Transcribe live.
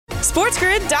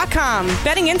SportsGrid.com.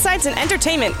 Betting insights and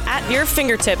entertainment at your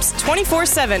fingertips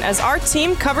 24/7 as our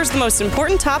team covers the most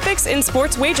important topics in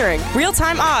sports wagering.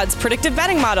 Real-time odds, predictive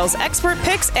betting models, expert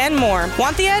picks, and more.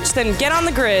 Want the edge? Then get on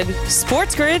the grid.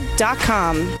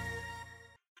 SportsGrid.com.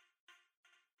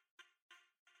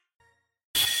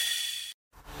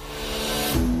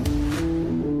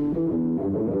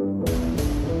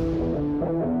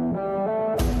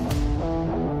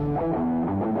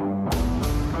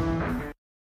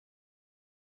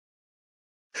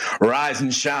 Rise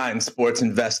and shine, sports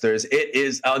investors. It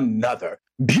is another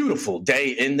beautiful day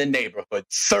in the neighborhood.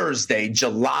 Thursday,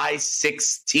 July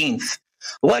 16th.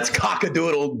 Let's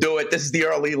cock-a-doodle do it. This is the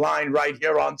early line right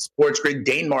here on Sports Grid.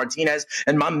 Dane Martinez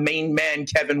and my main man,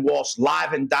 Kevin Walsh,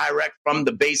 live and direct from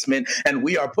the basement. And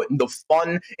we are putting the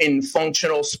fun in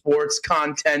functional sports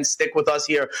content. Stick with us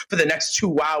here for the next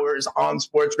 2 hours on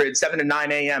Sports Grid, 7 to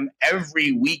 9 a.m.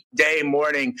 every weekday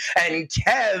morning. And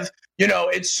Kev, you know,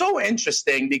 it's so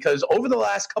interesting because over the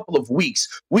last couple of weeks,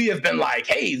 we have been like,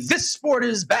 hey, this sport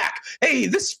is back. Hey,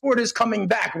 this sport is coming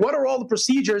back. What are all the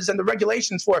procedures and the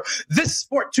regulations for this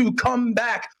sport to come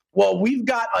back? Well, we've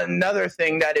got another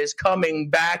thing that is coming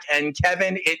back, and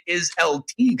Kevin, it is El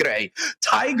Tigre.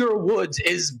 Tiger Woods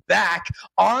is back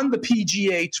on the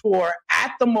PGA Tour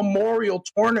at the Memorial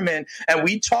Tournament, and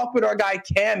we talked with our guy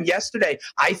Cam yesterday.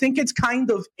 I think it's kind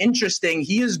of interesting.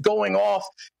 He is going off,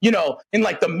 you know, in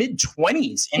like the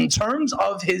mid-20s in terms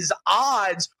of his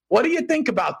odds. What do you think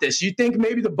about this? You think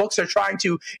maybe the books are trying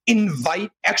to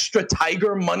invite extra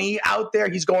Tiger money out there?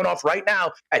 He's going off right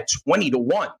now at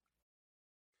 20-1.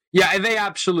 Yeah, they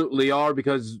absolutely are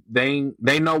because they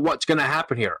know what's going to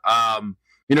happen here.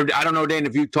 You know, I don't know, Dan,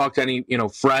 if you talked to any,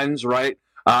 friends, right,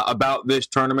 about this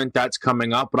tournament that's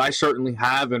coming up, but I certainly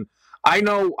have. And I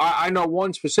know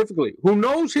one specifically who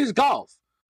knows his golf,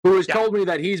 who has told me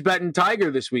that he's betting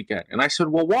Tiger this weekend. And I said,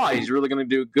 well, why? He's really going to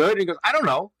do good? And he goes, I don't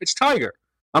know. It's Tiger.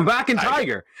 I'm back in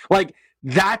Tiger. Like,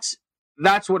 that's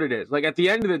what it is. Like, at the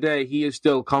end of the day, he is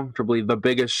still comfortably the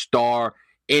biggest star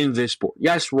in this sport.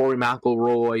 Yes, Rory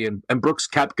McIlroy and Brooks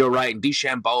Koepka, right, and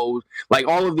DeChambeau, like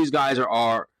all of these guys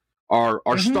are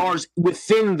stars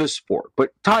within the sport. But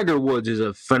Tiger Woods is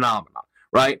a phenomenon,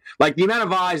 right? Like the amount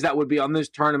of eyes that would be on this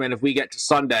tournament if we get to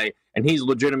Sunday and he's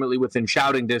legitimately within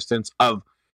shouting distance of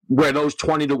where those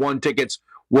 20-1 tickets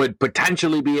would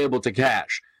potentially be able to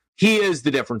cash. He is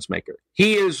the difference maker.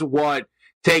 He is what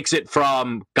takes it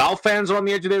from golf fans on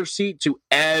the edge of their seat to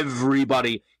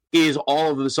everybody is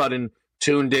all of a sudden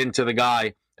tuned into the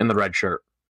guy in the red shirt.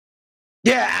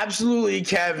 Yeah, absolutely,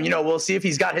 Kev. We'll see if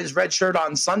he's got his red shirt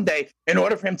on Sunday. In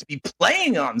order for him to be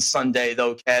playing on Sunday,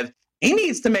 though, Kev, he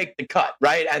needs to make the cut,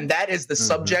 right? And that is the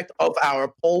subject of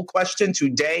our poll question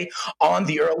today on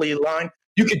the early line.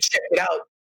 You can check it out.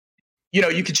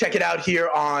 You can check it out here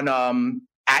on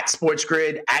at Sports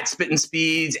Grid, at Spittin'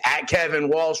 Speeds, at Kevin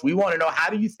Walsh. We want to know, how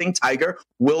do you think Tiger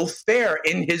will fare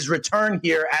in his return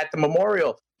here at the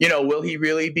Memorial? Will he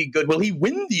really be good? Will he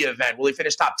win the event? Will he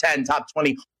finish top 10, top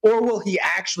 20? Or will he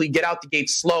actually get out the gate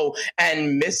slow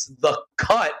and miss the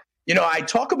cut? I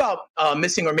talk about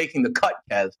missing or making the cut,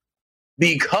 Kev,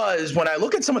 because when I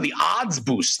look at some of the odds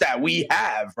boosts that we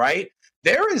have, right,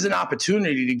 there is an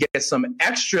opportunity to get some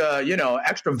extra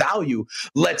value,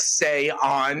 let's say,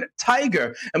 on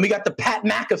Tiger. And we got the Pat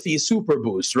McAfee Super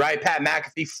Boost, right? Pat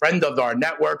McAfee, friend of our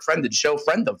network, friend of the show,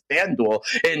 friend of FanDuel.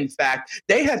 In fact,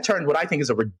 they have turned what I think is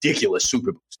a ridiculous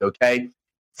Super Boost, okay?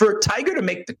 For Tiger to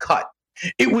make the cut,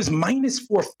 it was minus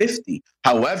 450.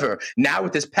 However, now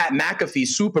with this Pat McAfee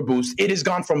Super Boost, it has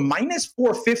gone from minus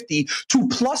 450 to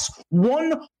plus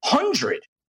 100.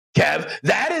 Kev,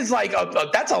 that is like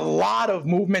that's a lot of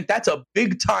movement. That's a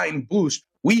big time boost.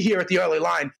 We here at the early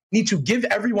line need to give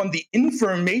everyone the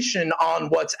information on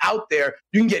what's out there.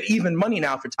 You can get even money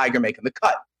now for Tiger making the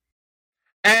cut.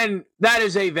 And that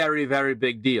is a very, very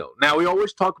big deal. Now, we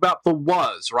always talk about the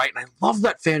was, right? And I love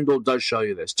that FanDuel does show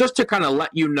you this, just to kind of let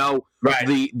you know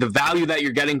the value that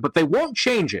you're getting, but they won't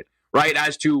change it, right,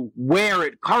 as to where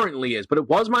it currently is. But it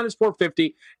was minus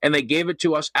 450, and they gave it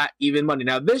to us at even money.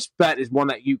 Now, this bet is one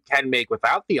that you can make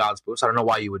without the odds boost. I don't know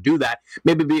why you would do that.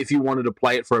 Maybe if you wanted to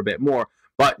play it for a bit more.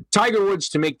 But Tiger Woods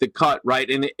to make the cut, right,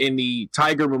 in the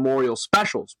Tiger Memorial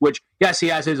Specials, which, yes, he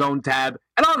has his own tab.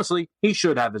 And honestly, he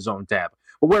should have his own tab.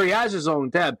 But where he has his own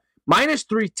tab, minus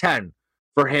 310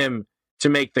 for him to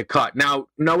make the cut. Now,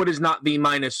 no, it is not the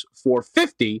minus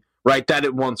 450, right, that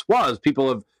it once was. People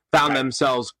have found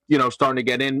themselves, starting to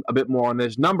get in a bit more on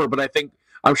this number. But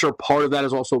I'm sure part of that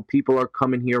is also people are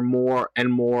coming here more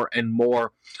and more and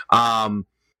more, and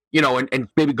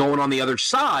maybe going on the other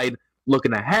side,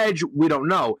 looking to hedge. We don't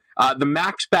know. The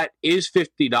max bet is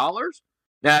 $50.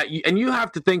 And you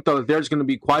have to think, though, that there's going to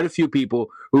be quite a few people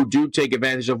who do take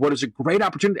advantage of what is a great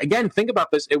opportunity. Again, think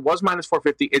about this. It was minus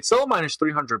 450. It's still a minus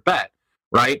 300 bet,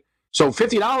 right? So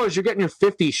 $50, you're getting your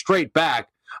 50 straight back.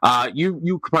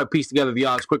 You could probably piece together the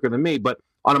odds quicker than me, but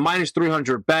on a minus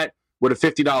 300 bet with a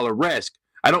 $50 risk,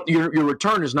 your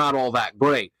return is not all that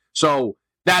great. So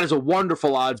that is a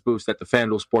wonderful odds boost that the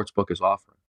FanDuel Sportsbook is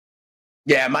offering.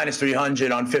 Yeah, minus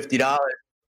 300 on $50.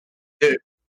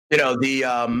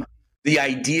 The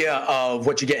idea of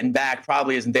what you're getting back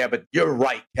probably isn't there, but you're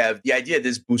right, Kev. The idea of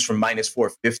this boost from minus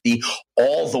 450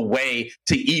 all the way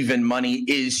to even money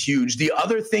is huge. The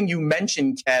other thing you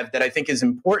mentioned, Kev, that I think is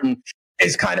important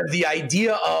is kind of the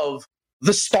idea of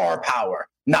the star power,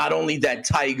 not only that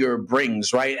Tiger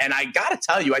brings, right? And I got to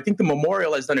tell you, I think the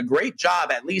Memorial has done a great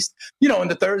job, at least, in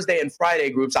the Thursday and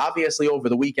Friday groups, obviously over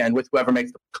the weekend with whoever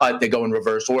makes the cut, they go in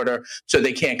reverse order, so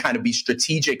they can't kind of be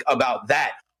strategic about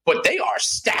that. But they are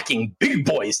stacking big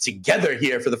boys together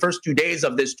here for the first 2 days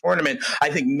of this tournament.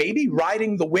 I think maybe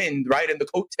riding the wind, right, in the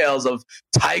coattails of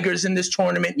Tigers in this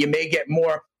tournament, you may get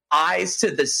more eyes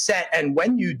to the set. And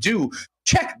when you do,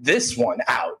 check this one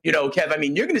out. Kev, I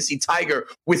mean, you're going to see Tiger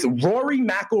with Rory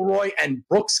McIlroy and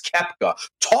Brooks Koepka.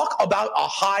 Talk about a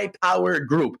high-powered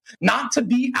group. Not to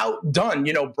be outdone.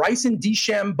 Bryson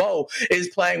DeChambeau is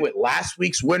playing with last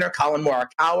week's winner, Colin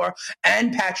Morikawa,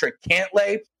 and Patrick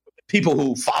Cantlay. People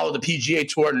who follow the PGA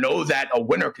Tour know that a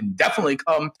winner can definitely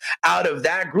come out of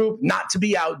that group. Not to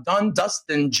be outdone,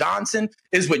 Dustin Johnson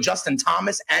is with Justin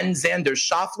Thomas and Xander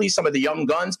Schauffele, some of the young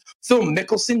guns. Phil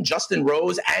Mickelson, Justin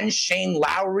Rose, and Shane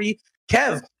Lowry.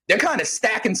 Kev, they're kind of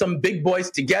stacking some big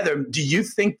boys together. Do you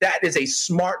think that is a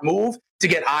smart move to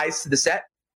get eyes to the set?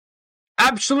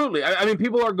 Absolutely. I mean,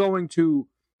 people are going to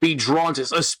be drawn to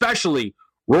this, especially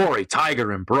Rory,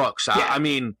 Tiger, and Brooks. Yeah. I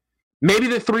mean, maybe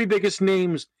the three biggest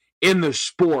names in the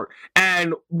sport.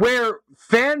 And where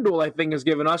FanDuel, I think, has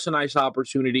given us a nice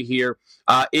opportunity here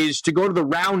is to go to the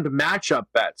round matchup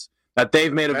bets that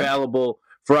they've made available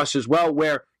for us as well,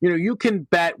 where, you can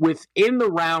bet within the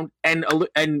round and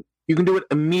you can do it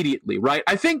immediately, right?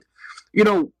 I think,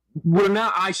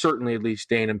 now I certainly, at least,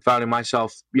 Dane, am finding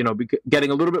myself, getting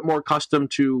a little bit more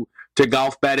accustomed to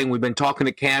golf betting. We've been talking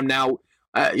to Cam now,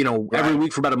 every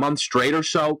week for about a month straight or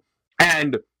so.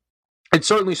 And it's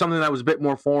certainly something that was a bit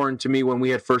more foreign to me when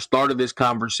we had first started this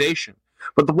conversation.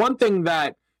 But the one thing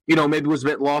that, maybe was a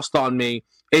bit lost on me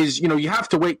is, you have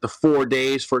to wait the 4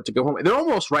 days for it to go home. They're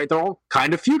almost right. They're all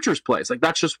kind of futures plays. Like,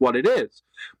 that's just what it is.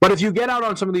 But if you get out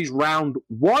on some of these round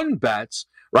one bets,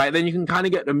 right, then you can kind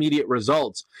of get immediate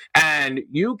results. And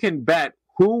you can bet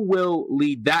who will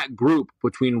lead that group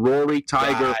between Rory,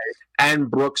 Tiger, and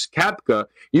Brooks Koepka.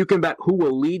 You can bet who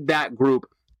will lead that group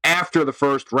after the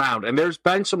first round. And there's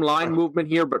been some line movement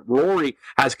here, but Rory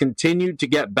has continued to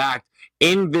get back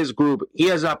in this group. He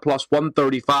has at plus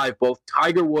 135. Both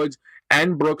Tiger Woods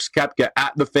and Brooks Koepka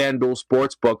at the FanDuel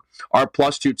Sportsbook are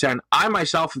plus 210. I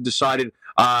myself have decided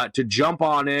to jump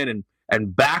on in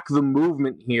and back the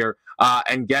movement here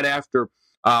and get after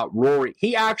Rory.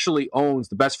 He actually owns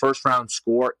the best first-round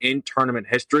score in tournament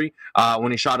history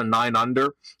when he shot a 9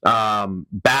 under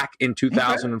back in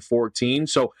 2014.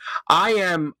 So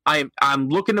I'm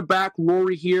looking to back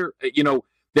Rory here.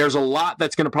 There's a lot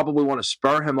that's going to probably want to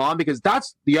spur him on, because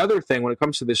that's the other thing when it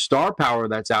comes to this star power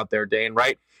that's out there, Dane,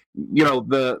 right?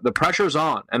 The pressure's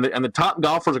on, and the top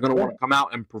golfers are going to want to come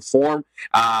out and perform.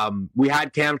 We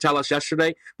had Cam tell us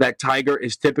yesterday that Tiger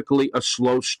is typically a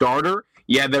slow starter.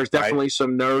 Yeah, there's definitely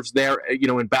some nerves there,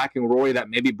 in backing Rory, that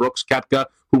maybe Brooks Koepka,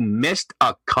 who missed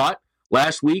a cut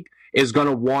last week, is going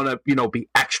to want to, be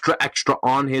extra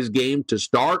on his game to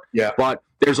start. Yeah. But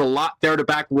there's a lot there to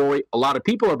back Rory. A lot of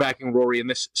people are backing Rory in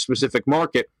this specific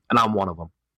market, and I'm one of them.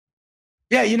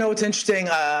 Yeah, it's interesting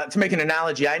to make an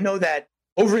analogy. I know that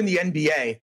over in the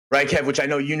NBA, right, Kev, which I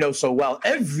know you know so well,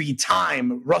 every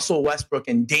time Russell Westbrook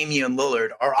and Damian Lillard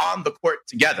are on the court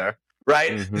together,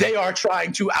 right, they are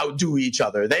trying to outdo each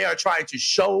other. They are trying to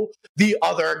show the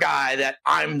other guy that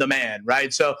I'm the man,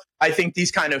 right? So I think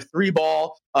these kind of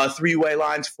three-way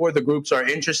lines for the groups are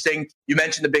interesting. You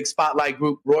mentioned the big spotlight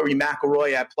group, Rory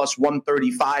McIlroy at plus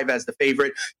 135 as the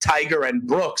favorite, Tiger and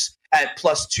Brooks at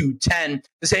plus 210.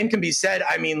 The same can be said.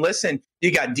 I mean, listen, you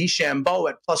got DeChambeau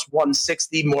at plus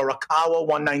 160, Morikawa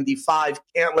 195,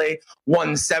 Cantlay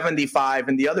 175,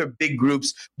 and the other big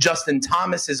groups, Justin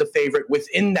Thomas is a favorite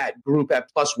within that group at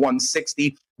plus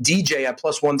 160, DJ at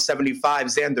plus 175,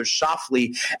 Xander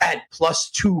Schauffele at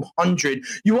plus 200.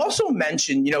 You also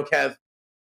mentioned, Kev,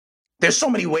 there's so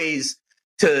many ways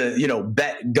to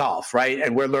bet golf, right?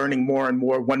 And we're learning more and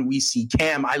more when we see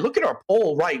Cam. I look at our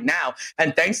poll right now,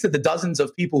 and thanks to the dozens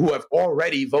of people who have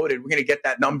already voted, we're going to get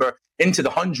that number into the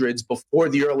hundreds before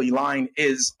the early line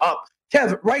is up.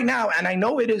 Kev, right now, and I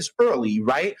know it is early,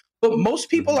 right? But most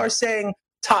people are saying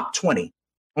top 20.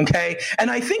 Okay.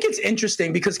 And I think it's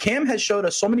interesting because Cam has showed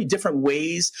us so many different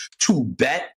ways to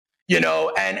bet,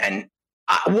 and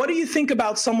what do you think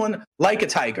about someone like a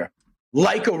Tiger,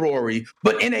 like a Rory,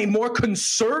 but in a more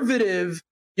conservative,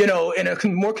 in a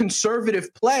more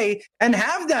conservative play, and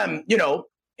have them,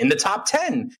 in the top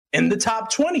 10, in the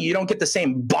top 20? You don't get the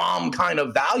same bomb kind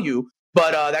of value,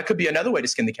 but that could be another way to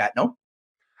skin the cat, no?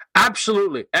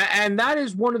 Absolutely. And that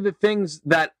is one of the things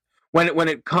that when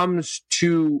it comes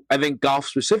to, I think, golf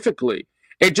specifically,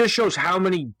 it just shows how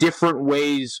many different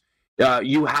ways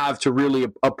you have to really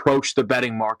approach the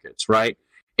betting markets, right?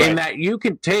 In that you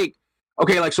can take,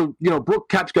 Brooke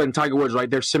Koepka and Tiger Woods, right?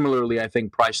 They're similarly, I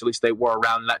think, priced. At least they were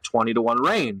around that 20-1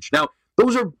 range. Now,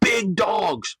 those are big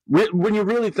dogs when you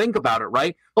really think about it,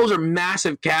 right? Those are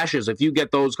massive cashes if you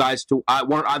get those guys to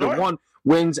either one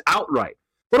wins outright.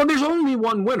 But there's only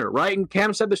one winner, right? And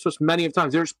Cam said this to us many of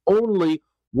times. There's only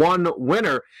one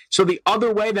winner. So the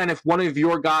other way, then, if one of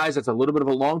your guys that's a little bit of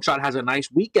a long shot has a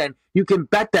nice weekend, you can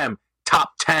bet them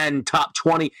top 10, top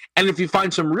 20. And if you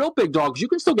find some real big dogs, you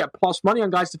can still get plus money on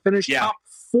guys to finish top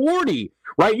 40,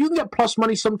 right? You can get plus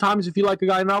money sometimes if you like a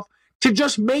guy enough to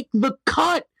just make the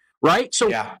cut, right? So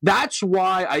that's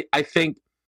why I think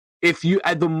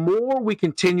the more we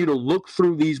continue to look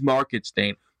through these markets,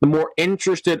 Dane, the more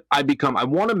interested I become. I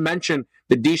want to mention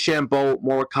the DeChambeau,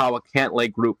 Morikawa,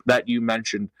 Cantlay group that you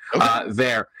mentioned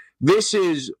there. This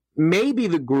is maybe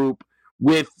the group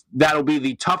that'll be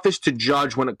the toughest to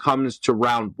judge when it comes to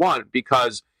round one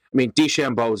because,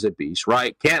 DeChambeau is a beast,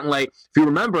 right? Cantlay, if you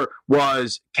remember,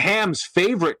 was Cam's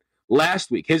favorite last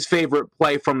week, his favorite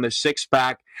play from the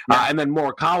six-pack, and then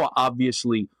Morikawa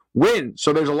obviously wins.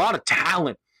 So there's a lot of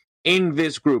talent in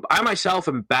this group. I myself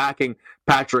am backing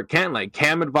Patrick Cantlay.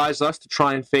 Cam advised us to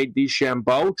try and fade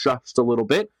DeChambeau just a little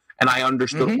bit, and I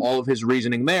understood all of his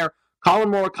reasoning there. Colin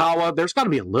Morikawa, there's got to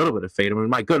be a little bit of fade.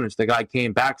 My goodness, the guy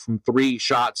came back from 3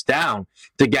 shots down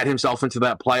to get himself into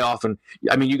that playoff. And,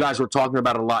 you guys were talking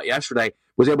about it a lot yesterday,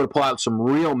 was able to pull out some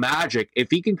real magic. If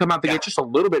he can come out the gate just a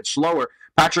little bit slower,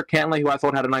 Patrick Cantlay, who I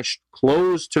thought had a nice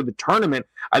close to the tournament,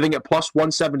 I think at plus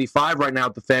 175 right now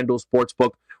at the FanDuel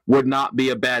Sportsbook, would not be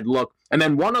a bad look. And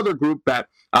then one other group bet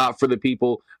for the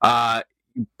people,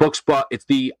 BookSpot. It's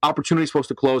the opportunity supposed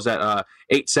to close at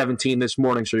 8:17 this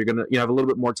morning, so you're gonna have a little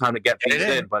bit more time to get things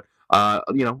in. But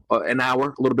an hour,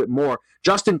 a little bit more.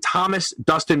 Justin Thomas,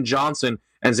 Dustin Johnson,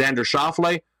 and Xander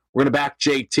Schauffele. We're gonna back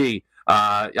JT.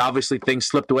 Obviously, things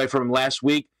slipped away from him last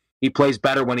week. He plays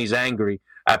better when he's angry.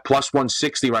 At plus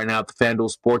 160 right now at the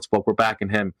FanDuel Sportsbook, we're backing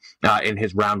him in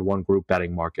his round one group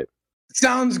betting market.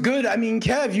 Sounds good.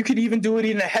 Kev, you could even do it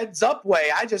in a heads-up way.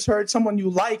 I just heard someone you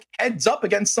like heads up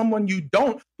against someone you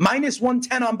don't. Minus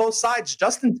 110 on both sides.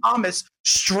 Justin Thomas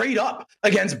straight up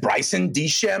against Bryson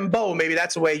DeChambeau. Maybe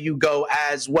that's the way you go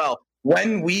as well.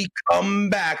 When we come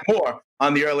back, more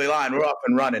on the early line. We're up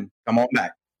and running. Come on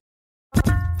back.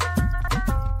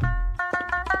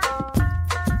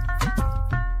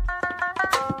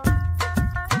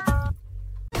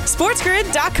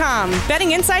 SportsGrid.com.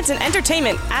 Betting insights and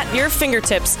entertainment at your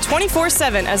fingertips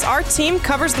 24/7 as our team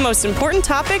covers the most important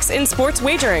topics in sports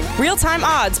wagering. Real-time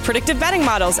odds, predictive betting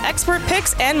models, expert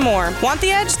picks, and more. Want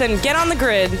the edge? Then get on the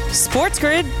grid.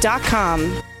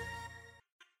 SportsGrid.com.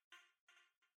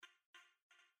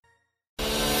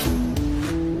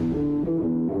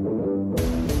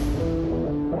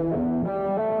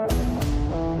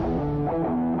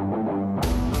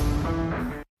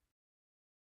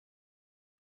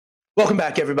 Welcome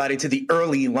back, everybody, to the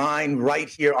early line right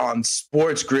here on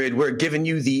Sports Grid. We're giving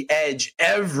you the edge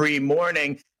every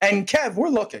morning. And Kev, we're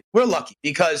lucky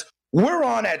because we're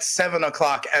on at 7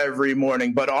 o'clock every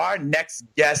morning. But our next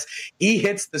guest, he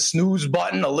hits the snooze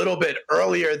button a little bit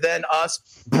earlier than us,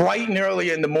 bright and early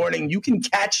in the morning. You can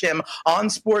catch him on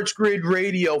Sports Grid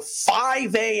Radio,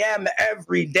 5 a.m.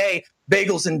 every day.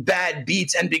 Bagels and bad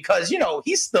beats. And because,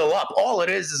 he's still up, all it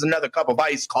is another cup of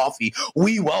iced coffee.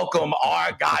 We welcome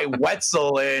our guy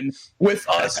Wetzel in with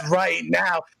us right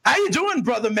now. How you doing,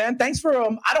 brother, man? Thanks for,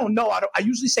 I don't know. I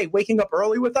usually say waking up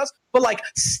early with us, but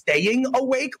staying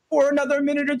awake for another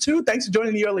minute or two. Thanks for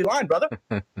joining the early line, brother.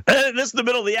 This is the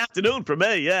middle of the afternoon for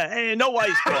me. Yeah. Hey, no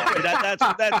iced coffee.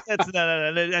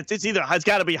 It's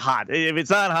got to be hot. If it's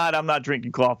not hot, I'm not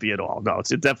drinking coffee at all. No, it's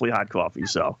definitely hot coffee.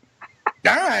 So.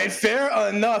 All right, fair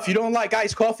enough. You don't like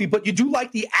iced coffee, but you do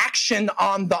like the action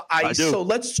on the ice. So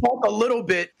let's talk a little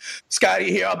bit,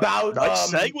 Scotty, here about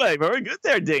segue. Very good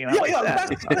there, Dean.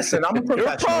 Listen, I'm a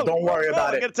professional. Don't worry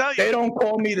about it. They don't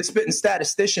call me the spitting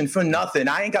statistician for nothing.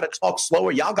 I ain't got to talk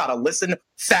slower. Y'all got to listen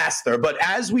faster. But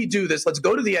as we do this, let's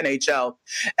go to the NHL.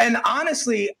 And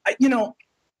honestly,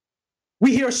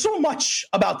 we hear so much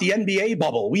about the NBA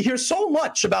bubble. We hear so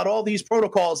much about all these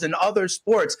protocols in other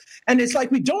sports. And it's like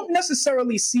we don't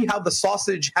necessarily see how the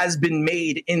sausage has been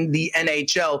made in the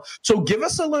NHL. So give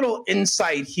us a little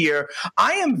insight here.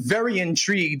 I am very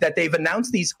intrigued that they've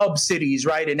announced these hub cities,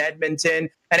 right, in Edmonton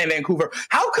and in Vancouver.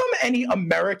 How come any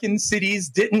American cities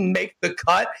didn't make the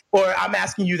cut? Or I'm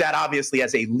asking you that obviously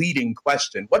as a leading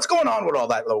question. What's going on with all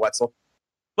that, Lo Wetzel?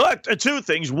 But two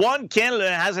things. One, Canada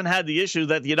hasn't had the issue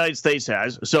that the United States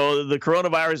has. So the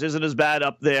coronavirus isn't as bad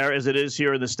up there as it is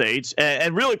here in the States.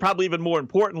 And really, probably even more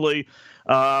importantly,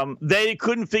 they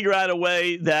couldn't figure out a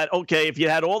way that, okay, if you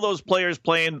had all those players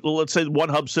playing, let's say one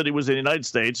hub city was in the United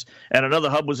States and another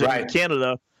hub was in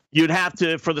Canada, you'd have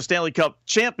to, for the Stanley Cup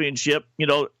Championship,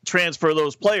 transfer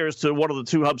those players to one of the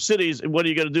two hub cities. What are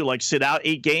you going to do? Like sit out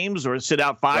 8 games or sit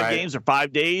out 5 games or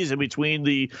 5 days in between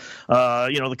the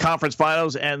conference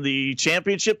finals and the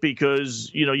championship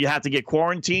because, you have to get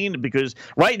quarantined because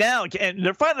right now, and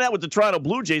they're finding out with the Toronto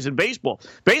Blue Jays in baseball.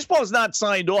 Baseball is not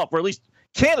signed off, or at least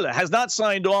Canada has not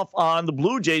signed off on the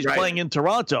Blue Jays playing in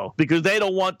Toronto because they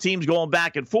don't want teams going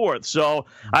back and forth. So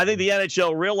I think the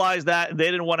NHL realized that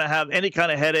they didn't want to have any kind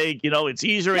of headache. It's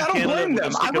easier in Canada. I don't blame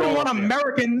them. I wouldn't want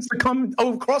Americans to come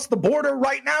across the border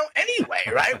right now anyway,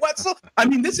 right? I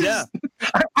mean, this is,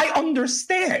 I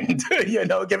understand,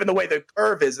 given the way the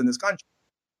curve is in this country.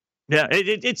 Yeah,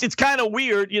 it's kind of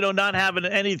weird, not having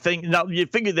anything. Now, you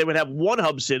figured they would have one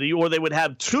hub city or they would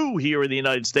have 2 here in the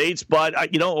United States, but,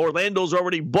 Orlando's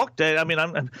already booked.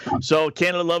 So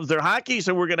Canada loves their hockey,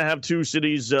 so we're going to have 2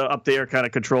 cities up there kind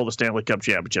of control the Stanley Cup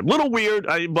Championship. Little weird,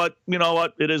 but you know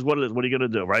what? It is what it is. What are you going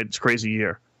to do, right? It's a crazy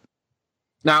year.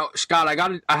 Now, Scott,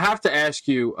 I have to ask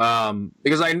you,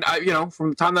 because I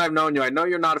from the time that I've known you, I know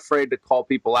you're not afraid to call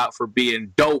people out for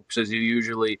being dopes, as you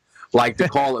usually like to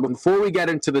call it. Before we get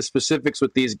into the specifics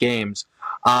with these games,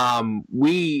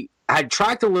 we had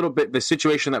tracked a little bit the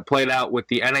situation that played out with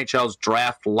the NHL's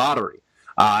draft lottery.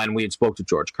 And we had spoke to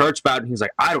George Kurtz about it, and he's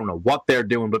like, I don't know what they're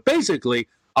doing. But basically,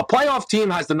 a playoff team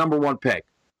has the number 1 pick,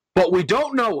 but we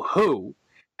don't know who.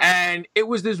 And it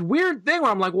was this weird thing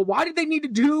where I'm like, well, why did they need to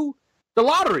do the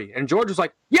lottery? And George was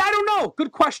like, yeah, I don't know.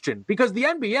 Good question. Because the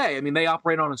NBA, they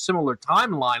operate on a similar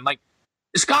timeline. Like,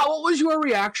 Scott, what was your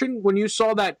reaction when you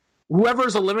saw that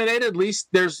whoever's eliminated, at least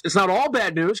it's not all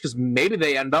bad news because maybe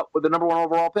they end up with the number 1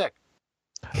 overall pick?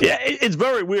 Yeah, it's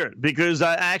very weird because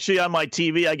actually on my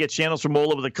TV, I get channels from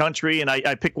all over the country, and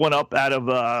I pick one up out of,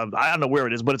 I don't know where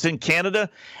it is, but it's in Canada.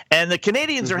 And the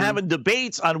Canadians are having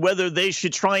debates on whether they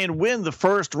should try and win the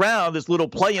first round, this little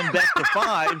play-in best of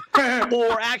 5,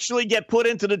 or actually get put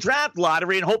into the draft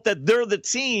lottery and hope that they're the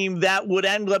team that would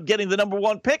end up getting the number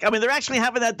 1 pick. They're actually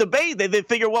having that debate. They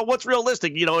figure, well, what's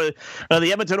realistic? The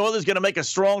Edmonton Oilers going to make a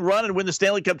strong run and win the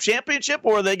Stanley Cup Championship,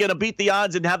 or are they going to beat the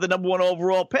odds and have the number 1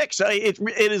 overall pick? So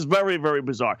it is very, very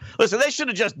bizarre. Listen, they should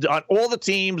have just done all the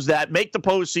teams that make the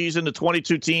postseason, the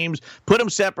 22 teams, put them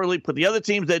separately, put the other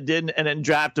teams that didn't, and then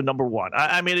draft the number 1.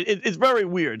 It's very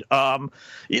weird.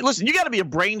 Listen, you got to be a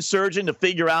brain surgeon to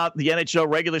figure out the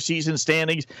NHL regular season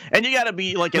standings, and you got to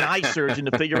be like an eye surgeon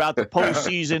to figure out the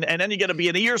postseason, and then you got to be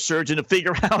an ear surgeon to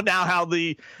figure out now how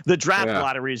the draft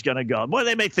lottery is going to go. Boy,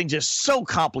 they make things just so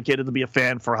complicated to be a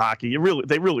fan for hockey.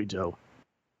 They really do.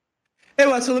 Hey,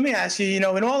 well, so let me ask you,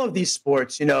 in all of these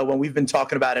sports, when we've been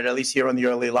talking about it, at least here on the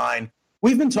early line,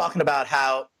 we've been talking about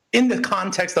how in the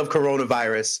context of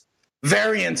coronavirus,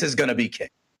 variance is going to be king,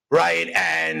 right?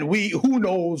 And who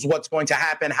knows what's going to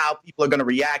happen, how people are going to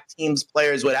react, teams,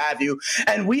 players, what have you.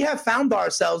 And we have found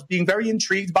ourselves being very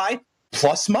intrigued by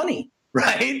plus money,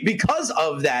 right? Because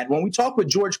of that, when we talk with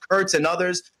George Kurtz and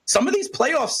others, some of these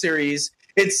playoff series,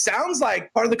 it sounds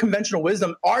like part of the conventional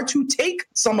wisdom are to take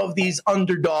some of these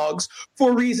underdogs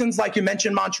for reasons like you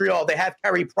mentioned Montreal. They have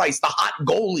Carey Price, the hot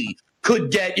goalie,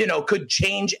 could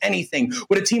change anything.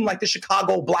 With a team like the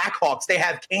Chicago Blackhawks, they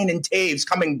have Kane and Taves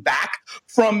coming back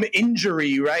from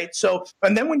injury, right? So,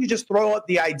 and then when you just throw out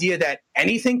the idea that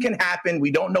anything can happen, we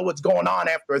don't know what's going on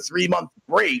after a 3-month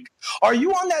break. Are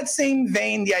you on that same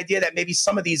vein, the idea that maybe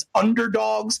some of these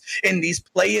underdogs in these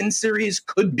play-in series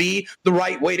could be the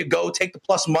right way to go, take the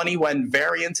plus money when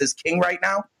variance is king right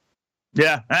now?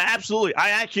 Yeah, absolutely. I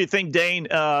actually think, Dane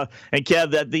and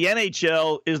Kev, that the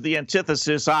NHL is the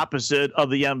antithesis opposite of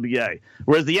the NBA.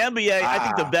 Whereas the NBA, I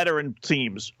think the veteran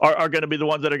teams are going to be the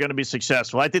ones that are going to be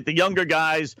successful. I think the younger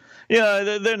guys,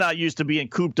 they're not used to being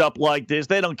cooped up like this.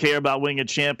 They don't care about winning a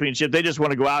championship. They just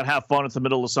want to go out and have fun. It's the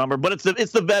middle of summer. But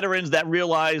it's the veterans that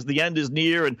realize the end is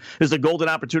near and there's a golden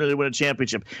opportunity to win a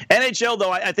championship. NHL,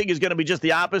 though, I think is going to be just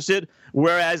the opposite.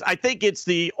 Whereas I think it's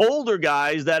the older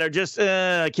guys that are just,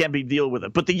 I can't be deal with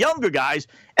it. But the younger guys,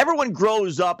 everyone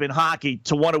grows up in hockey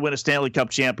to want to win a Stanley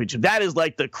Cup championship. That is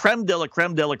like the creme de la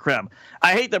creme de la creme.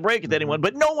 I hate to break it to anyone,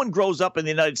 but no one grows up in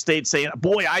the United States saying,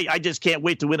 boy, I just can't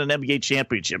wait to win an NBA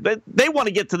championship. They want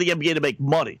to get to the NBA to make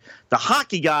money. The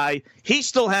hockey guy, he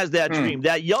still has that dream.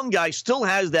 That young guy still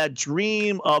has that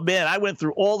dream of, man, I went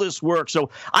through all this work. So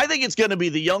I think it's going to be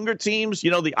the younger teams.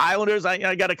 The Islanders,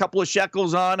 I got a couple of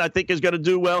shekels on, I think is going to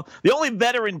do well. The only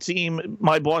veteran team,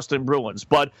 my Boston Bruins.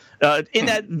 But in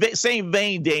that same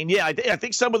vein, Dane, yeah, I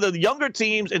think some of the younger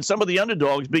teams and some of the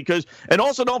underdogs and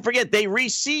also don't forget, they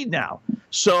reseed now.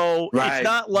 So It's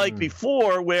not like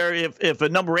before where if a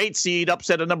number 8 seed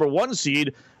upset a number 1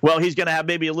 seed, well, he's going to have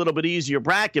maybe a little bit easier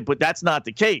bracket, but that's not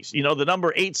the case. The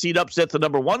number 8 seed upsets the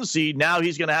number 1 seed. Now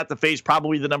he's going to have to face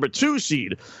probably the number 2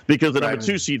 seed because the number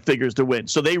 2 seed figures to win.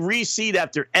 So they reseed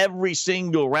after every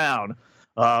single round.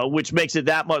 Which makes it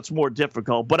that much more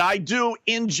difficult. But I do,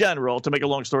 in general, to make a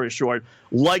long story short,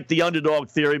 like the underdog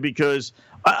theory because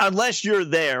unless you're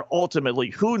there, ultimately,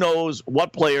 who knows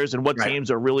what players and what teams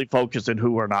are really focused and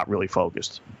who are not really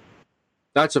focused.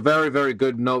 That's a very, very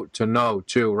good note to know,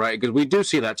 too, right? Because we do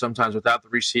see that sometimes without the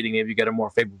reseeding, maybe you get a more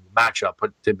favorable matchup.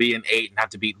 But to be an 8 and have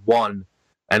to beat 1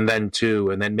 and then 2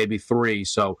 and then maybe 3.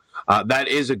 So that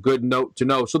is a good note to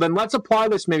know. So then let's apply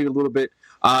this maybe a little bit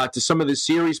to some of the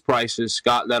series prices,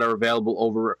 Scott, that are available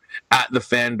over at the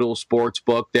FanDuel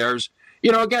Sportsbook. There's,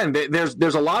 again,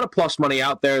 there's a lot of plus money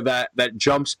out there that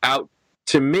jumps out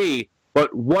to me.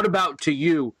 But what about to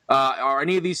you? Are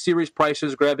any of these series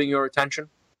prices grabbing your attention?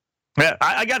 Yeah,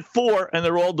 I got 4, and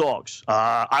they're all dogs.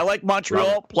 I like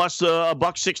Montreal plus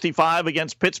 $1.65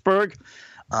 against Pittsburgh.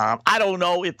 I don't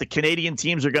know if the Canadian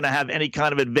teams are going to have any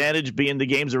kind of advantage being the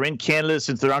games are in Canada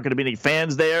since there aren't going to be any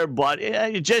fans there. But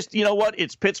just, what?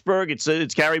 It's Pittsburgh.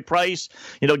 It's Carey Price.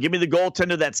 Give me the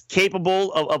goaltender that's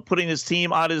capable of putting his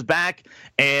team on his back.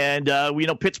 And,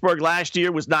 Pittsburgh last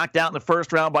year was knocked out in the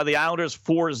first round by the Islanders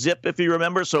 4-0, if you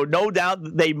remember. So no doubt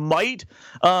they might,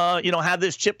 have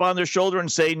this chip on their shoulder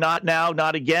and say, not now,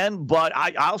 not again. But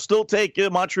I'll still take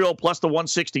Montreal plus the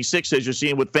 166, as you're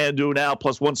seeing with FanDuel now,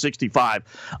 plus 165.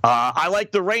 I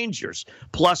like the Rangers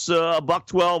plus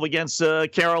 $1.12 against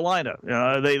Carolina.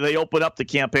 They open up the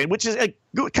campaign, which is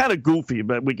kind of goofy,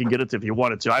 but we can get it if you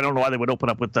wanted to. I don't know why they would open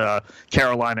up with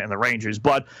Carolina and the Rangers,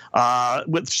 but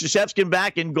with Shevchkin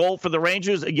back in goal for the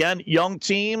Rangers, again, young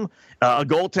team, a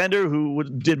goaltender who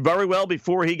did very well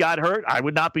before he got hurt. I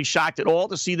would not be shocked at all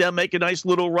to see them make a nice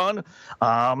little run.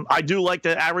 I do like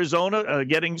the Arizona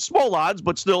getting small odds,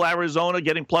 but still Arizona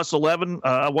getting plus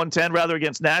 110 rather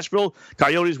against Nashville.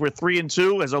 Coyotes were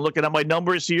 3-2 as I'm looking at my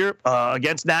numbers here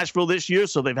against Nashville this year,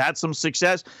 so they've had some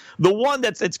success. The one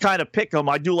it's kind of pick 'em,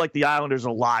 I do like the Islanders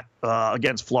a lot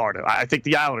against Florida. I think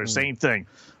the Islanders, same thing.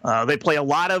 They play a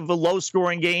lot of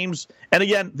low-scoring games. And,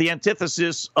 again, the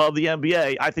antithesis of the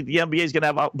NBA. I think the NBA is going to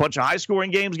have a bunch of high-scoring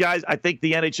games, guys. I think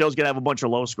the NHL is going to have a bunch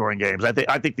of low-scoring games. I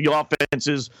think the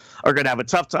offenses are going to have a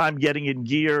tough time getting in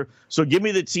gear. So give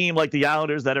me the team like the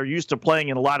Islanders that are used to playing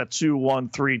in a lot of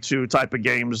 2-1, 3-2 type of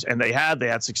games. And they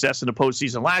had success in the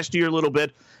postseason last year a little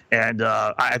bit. And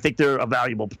I think they're a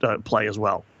valuable play as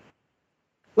well.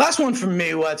 Last one from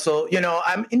me, Wetzel.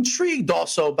 I'm intrigued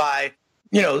also by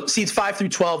seeds 5 through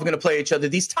 12 are going to play each other.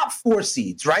 These top 4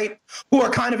 seeds, right, who are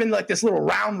kind of in like this little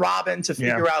round robin to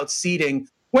figure out seeding.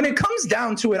 When it comes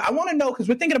down to it, I want to know, because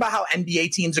we're thinking about how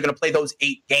NBA teams are going to play those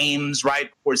 8 games, right,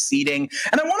 before seeding.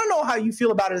 And I want to know how you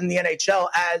feel about it in the NHL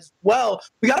as well.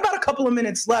 We got about a couple of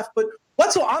minutes left, but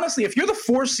Wetzel, honestly, if you're the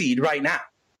 4 seed right now,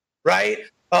 right,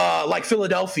 like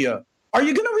Philadelphia, are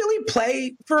you going to really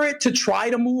play for it to try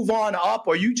to move on up?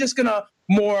 Or are you just going to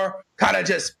more kind of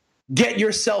just get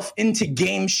yourself into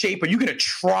game shape? Are you going to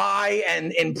try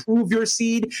and improve your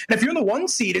seed? And if you're in the 1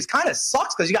 seed, it kind of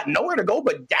sucks because you got nowhere to go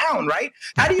but down, right?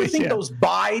 How do you think those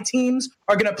bye teams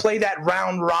are going to play that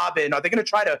round robin? Are they going to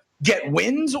try to get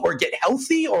wins or get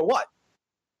healthy or what?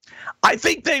 I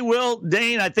think they will,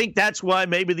 Dane. I think that's why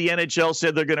maybe the NHL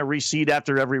said they're going to reseed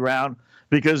after every round.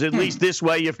 Because at least this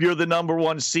way, if you're the number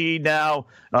 1 seed now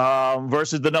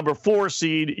versus the number 4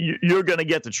 seed, you're going to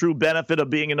get the true benefit of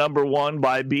being a number 1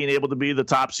 by being able to be the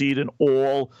top seed in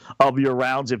all of your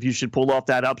rounds if you should pull off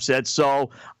that upset. So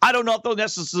I don't know if they'll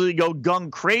necessarily go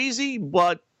gung crazy,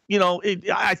 but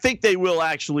I think they will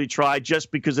actually try just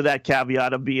because of that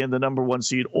caveat of being the number 1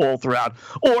 seed all throughout,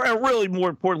 or really more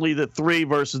importantly, the 3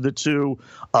 versus the 2,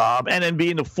 and then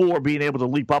being the 4, being able to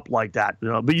leap up like that.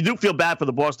 But you do feel bad for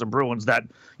the Boston Bruins that,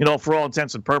 for all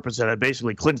intents and purposes, had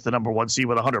basically clinched the number 1 seed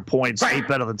with 100 points, 8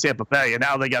 better than Tampa Bay, and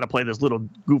now they got to play this little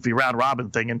goofy round robin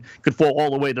thing and could fall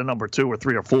all the way to number 2 or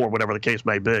 3 or 4, whatever the case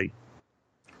may be.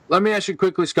 Let me ask you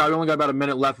quickly, Scott. We only got about a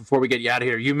minute left before we get you out of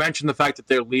here. You mentioned the fact that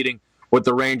they're leading with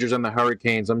the Rangers and the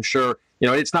Hurricanes. I'm sure,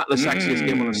 it's not the sexiest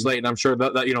game on the slate, and I'm sure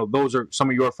that those are some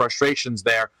of your frustrations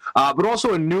there. But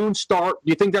also a noon start. Do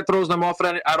you think that throws them off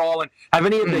at all? And have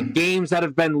any of the games that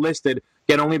have been listed,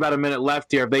 get only about a minute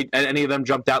left here, have any of them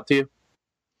jumped out to you?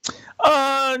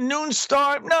 Noon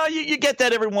start. No, you get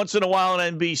that every once in a while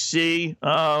on NBC.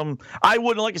 I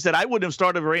wouldn't have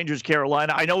started Rangers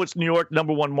Carolina. I know it's New York,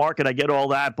 number 1 market. I get all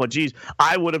that, but geez,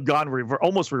 I would have gone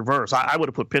almost reverse. I would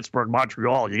have put Pittsburgh,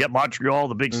 Montreal. You get Montreal,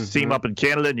 the big team up in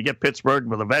Canada, and you get Pittsburgh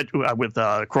with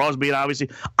Crosby, and obviously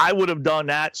I would have done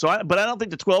that. But I don't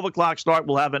think the 12 o'clock start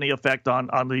will have any effect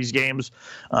on these games.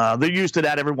 They're used to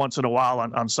that every once in a while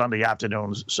on Sunday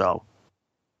afternoons. So.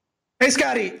 Hey,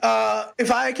 Scotty,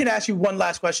 if I can ask you one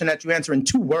last question that you answer in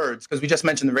 2 words, because we just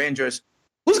mentioned the Rangers,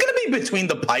 who's going to be between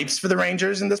the pipes for the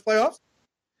Rangers in this playoffs?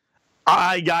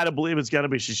 I got to believe it's going to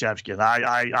be Shashevskin.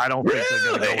 I don't think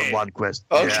they're going to go with Lundqvist.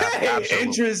 Okay, yeah, absolutely.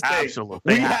 Interesting.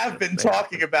 Absolutely. We have been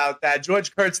talking about that.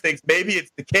 George Kurtz thinks maybe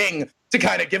it's the King to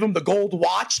kind of give him the gold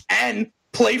watch and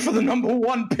play for the number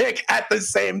 1 pick at the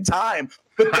same time.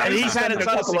 And he's had a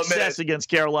ton of success against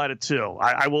Carolina, too.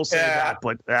 I will say that,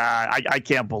 but I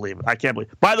can't believe it. I can't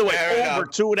believe it. By the way, over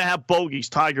 2.5 bogeys,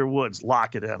 Tiger Woods,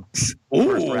 lock it in.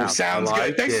 Ooh, sounds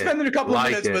good. Thanks for spending a couple of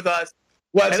minutes with us.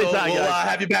 Wetzel, we'll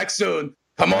have you back soon.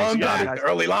 Come on back. The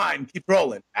early line. Keep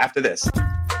rolling after this.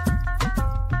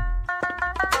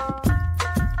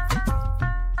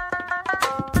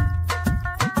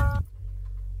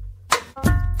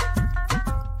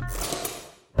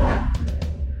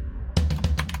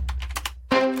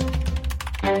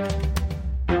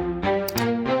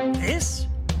 This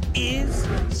is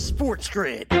Sports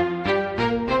Grid.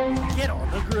 Get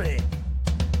on the grid.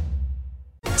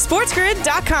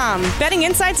 SportsGrid.com. Betting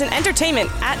insights and entertainment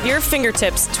at your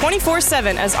fingertips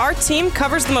 24/7 as our team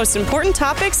covers the most important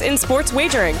topics in sports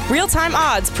wagering. Real-time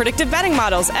odds, predictive betting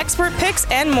models, expert picks,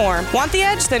 and more. Want the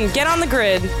edge? Then get on the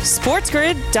grid.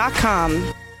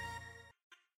 SportsGrid.com.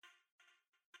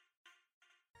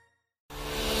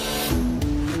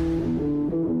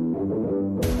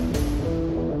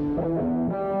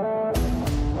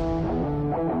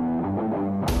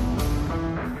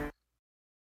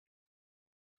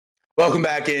 Welcome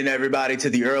back in, everybody, to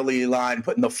the early line,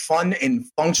 putting the fun in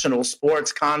functional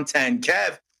sports content.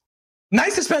 Kev,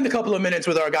 nice to spend a couple of minutes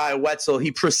with our guy, Wetzel.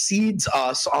 He precedes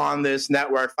us on this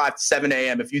network, 5 to 7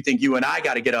 a.m. If you think you and I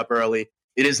got to get up early,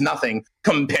 it is nothing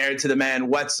compared to the man,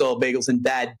 Wetzel, Bagels and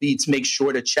Bad Beats. Make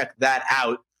sure to check that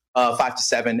out, 5 to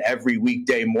 7 every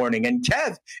weekday morning. And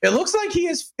Kev, it looks like he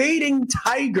is fading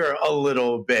Tiger a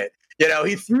little bit.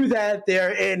 He threw that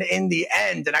there in the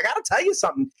end. And I got to tell you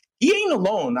something. He ain't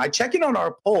alone. I check in on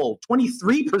our poll.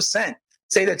 23%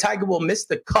 say that Tiger will miss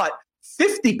the cut.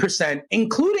 50%,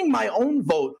 including my own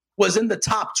vote, was in the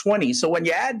top 20. So when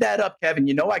you add that up,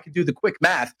 Kevin, I could do the quick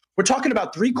math. We're talking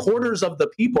about 3/4 of the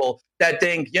people that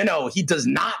think, he does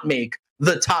not make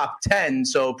the top 10.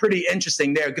 So pretty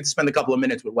interesting there. Good to spend a couple of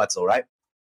minutes with Wetzel, right?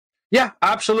 Yeah,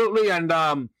 absolutely. And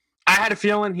I had a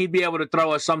feeling he'd be able to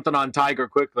throw us something on Tiger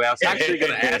quickly. I was actually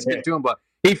going to ask it to him, but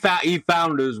he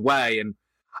found his way. And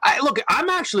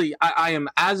I am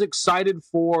as excited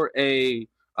for a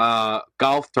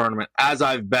golf tournament as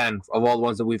I've been of all the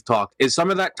ones that we've talked. Is some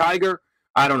of that Tiger?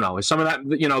 I don't know. Is some of that,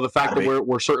 the fact that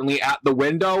we're certainly at the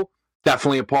window,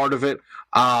 definitely a part of it.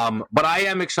 But I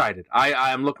am excited.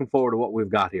 I am looking forward to what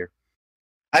we've got here.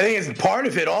 I think it's part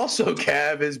of it also,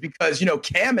 Kev, is because,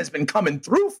 Cam has been coming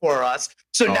through for us.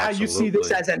 So now absolutely. You see this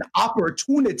as an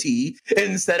opportunity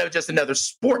instead of just another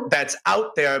sport that's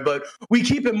out there. But we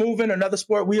keep it moving. Another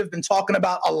sport we have been talking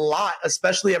about a lot,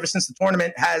 especially ever since the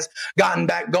tournament has gotten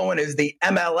back going, is the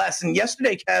MLS. And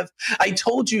yesterday, Kev, I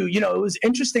told you, it was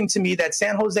interesting to me that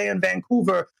San Jose and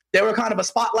Vancouver, they were kind of a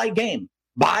spotlight game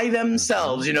by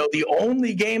themselves, the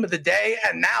only game of the day.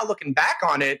 And now looking back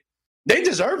on it, they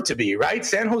deserve to be, right?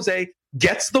 San Jose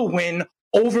gets the win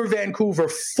over Vancouver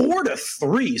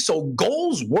 4-3. So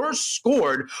goals were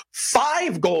scored,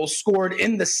 5 goals scored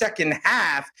in the second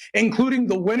half, including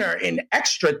the winner in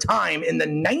extra time in the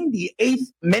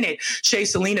 98th minute. Shea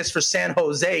Salinas for San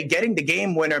Jose getting the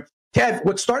game winner. Kev,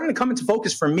 what's starting to come into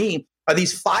focus for me are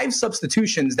these 5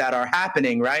 substitutions that are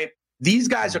happening, right? These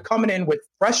guys are coming in with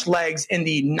fresh legs in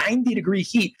the 90-degree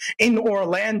heat in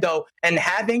Orlando and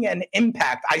having an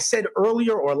impact. I said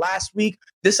earlier or last week,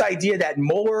 this idea that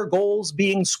more goals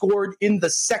being scored in the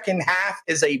second half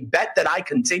is a bet that I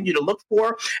continue to look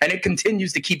for, and it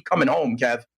continues to keep coming home,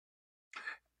 Kev.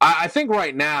 I think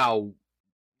right now,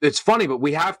 it's funny, but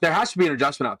there has to be an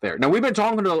adjustment out there. Now, we've been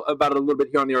talking about it a little bit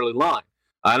here on the early line,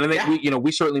 and I think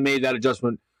we certainly made that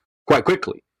adjustment quite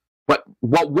quickly. But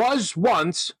what was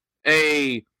once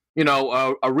a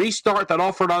restart that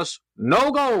offered us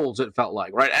no goals, it felt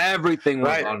like, right? Everything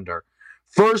was under.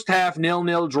 First half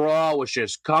 0-0 draw was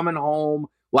just coming home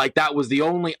like that was the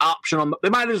only option. They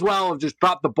might as well have just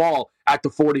dropped the ball at the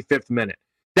 45th minute.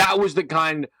 That was the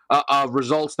kind of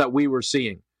results that we were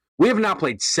seeing. We have now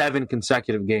played 7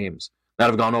 consecutive games that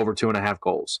have gone over 2.5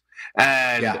 goals.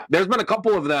 And there's been a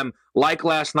couple of them, like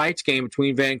last night's game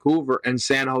between Vancouver and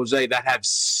San Jose, that have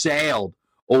sailed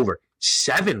over.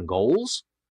 7 goals?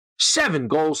 7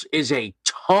 goals is a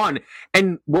ton.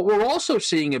 And what we're also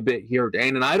seeing a bit here,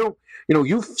 Dane, and I don't,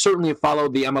 you've certainly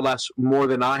followed the MLS more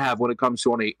than I have when it comes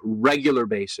to on a regular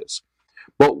basis.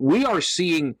 But we are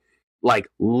seeing like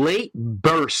late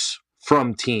bursts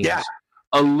from teams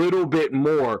a little bit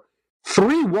more.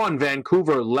 3-1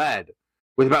 Vancouver led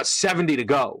with about 70 to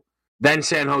go. Then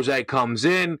San Jose comes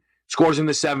in, scores in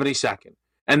the 72nd,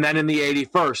 and then in the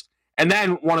 81st. And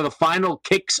then one of the final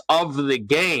kicks of the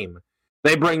game,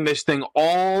 they bring this thing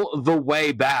all the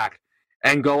way back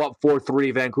and go up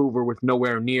 4-3 Vancouver with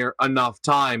nowhere near enough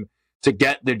time to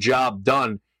get the job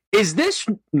done. Is this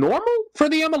normal for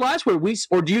the MLS?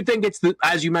 Or do you think it's,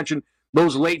 as you mentioned,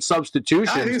 those late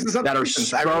substitutions that are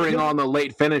spurring on the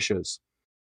late finishes?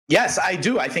 Yes, I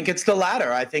do. I think it's the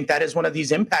latter. I think that is one of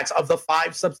these impacts of the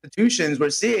 5 substitutions we're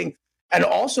seeing. And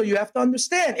also, you have to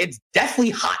understand, it's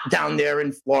definitely hot down there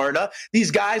in Florida. These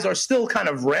guys are still kind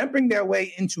of ramping their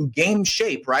way into game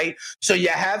shape, right? So you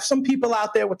have some people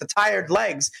out there with the tired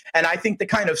legs. And I think the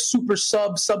kind of super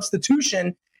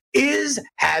substitution is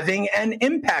having an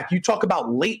impact. You talk about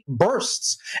late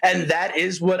bursts, and that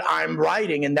is what I'm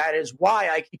writing. And that is why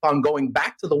I keep on going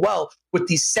back to the well with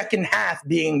the second half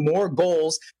being more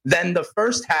goals than the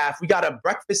first half. We got a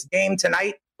breakfast game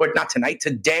tonight. But not tonight,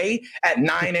 today at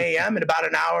 9 a.m. in about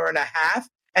an hour and a half.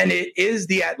 And it is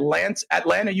the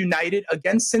Atlanta United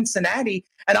against Cincinnati.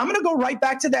 And I'm going to go right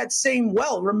back to that same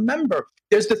well. Remember,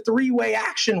 there's the 3-way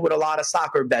action with a lot of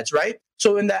soccer bets, right?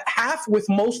 So in the half with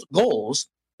most goals,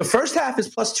 the first half is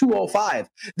plus 205.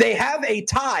 They have a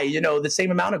tie, the same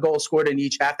amount of goals scored in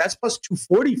each half. That's plus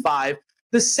 245.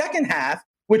 The second half,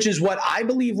 which is what I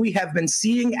believe we have been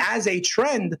seeing as a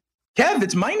trend, Kev,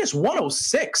 it's minus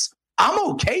 106.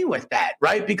 I'm okay with that,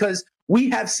 right? Because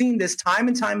we have seen this time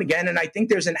and time again, and I think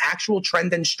there's an actual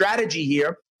trend and strategy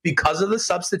here because of the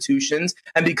substitutions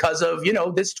and because of,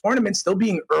 this tournament still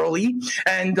being early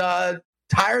and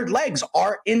tired legs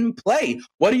are in play.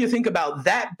 What do you think about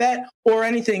that bet or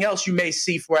anything else you may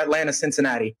see for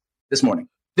Atlanta-Cincinnati this morning?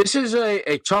 This is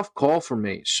a tough call for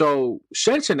me. So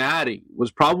Cincinnati was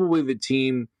probably the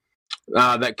team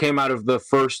that came out of the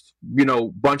first,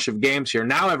 bunch of games here.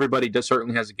 Now everybody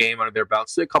certainly has a game under their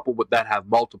belts. A couple that have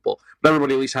multiple, but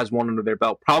everybody at least has one under their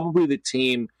belt. Probably the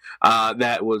team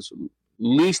that was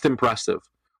least impressive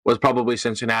was probably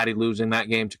Cincinnati, losing that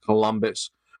game to Columbus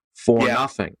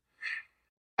 4-0.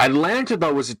 Atlanta,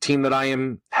 though, was a team that I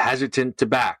am hesitant to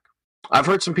back. I've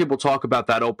heard some people talk about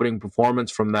that opening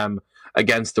performance from them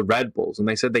against the Red Bulls, and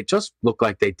they said they just looked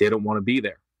like they didn't want to be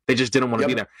there. They just didn't want to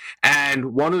be there.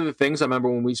 And one of the things I remember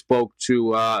when we spoke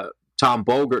to Tom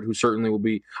Bogert, who certainly will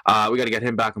be, we got to get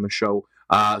him back on the show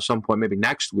at some point, maybe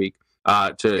next week,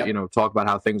 to talk about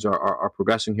how things are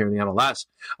progressing here in the MLS,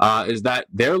 is that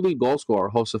their lead goal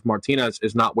scorer, Josef Martinez,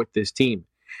 is not with this team.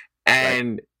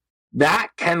 And that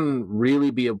can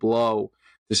really be a blow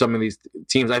to some of these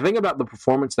teams. I think about the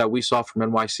performance that we saw from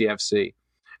NYCFC,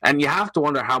 and you have to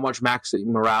wonder how much Maxi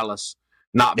Morales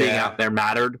not being out there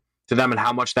mattered to them and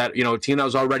how much that, a team that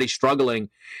was already struggling,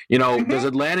 does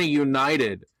Atlanta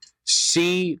United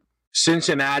see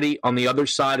Cincinnati on the other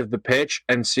side of the pitch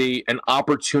and see an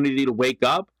opportunity to wake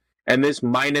up, and this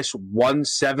minus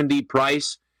 170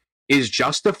 price is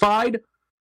justified?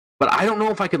 But I don't know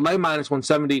if I could lay minus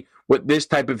 170 with this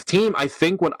type of team. I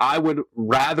think what I would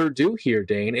rather do here,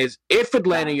 Dane, is if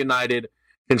Atlanta United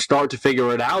can start to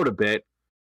figure it out a bit,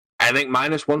 I think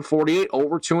minus 148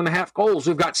 over 2.5 goals.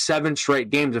 We've got 7 straight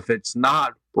games. If it's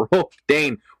not broke,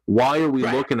 Dane, why are we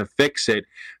looking to fix it?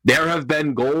 There have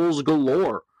been goals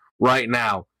galore right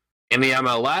now in the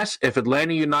MLS. If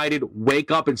Atlanta United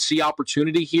wake up and see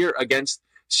opportunity here against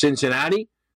Cincinnati,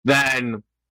 then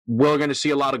we're going to see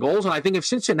a lot of goals. And I think if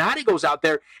Cincinnati goes out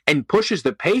there and pushes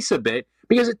the pace a bit,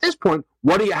 because at this point,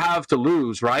 what do you have to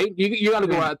lose, right? You got to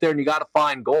go out there and you got to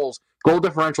find goals. Goal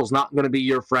differential is not going to be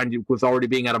your friend with already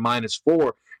being at a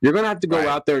 -4. You're going to have to go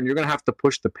out there and you're going to have to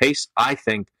push the pace, I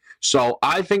think. So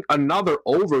I think another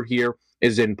over here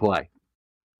is in play.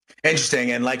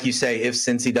 Interesting. And like you say, if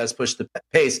Cincy does push the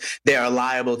pace, they are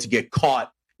liable to get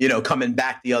caught, coming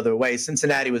back the other way.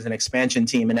 Cincinnati was an expansion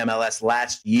team in MLS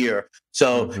last year.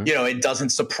 So, it doesn't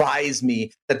surprise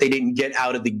me that they didn't get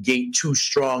out of the gate too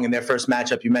strong in their first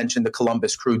matchup. You mentioned the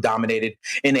Columbus Crew dominated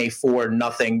in a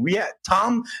 4-0. Yeah,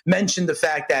 Tom mentioned the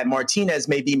fact that Martinez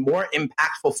may be more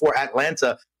impactful for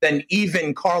Atlanta than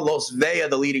even Carlos Vela,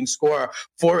 the leading scorer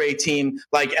for a team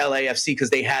like LAFC,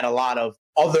 because they had a lot of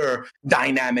other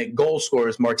dynamic goal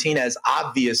scorers. Martinez,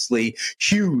 obviously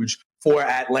huge for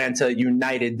Atlanta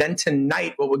United. Then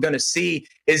tonight, what we're going to see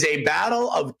is a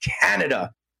battle of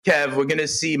Canada. Kev, we're going to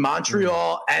see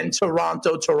Montreal and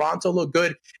Toronto. Toronto look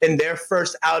good in their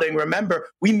first outing. Remember,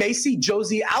 we may see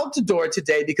Jozy Altidore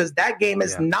today because that game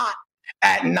is not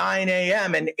at 9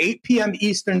 a.m. and 8 p.m.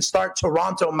 Eastern start.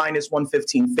 Toronto minus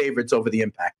 115 favorites over the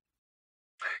Impact.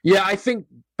 Yeah, I think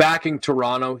backing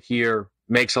Toronto here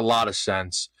makes a lot of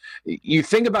sense. You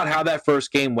think about how that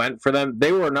first game went for them.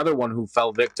 They were another one who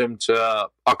fell victim to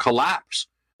a collapse.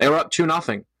 They were up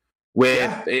 2-0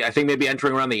 with, I think, maybe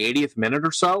entering around the 80th minute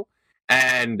or so.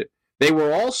 And they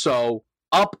were also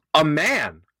up a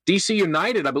man. DC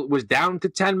United was down to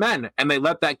 10 men, and they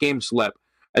let that game slip.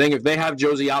 I think if they have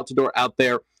Jozy Altidore out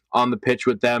there on the pitch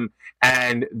with them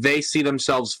and they see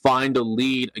themselves find a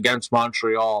lead against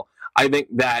Montreal, I think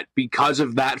that because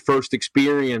of that first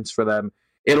experience for them,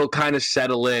 it'll kind of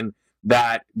settle in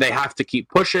that they have to keep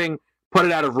pushing, put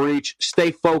it out of reach, stay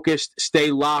focused,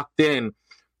 stay locked in.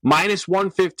 Minus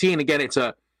 115, again, it's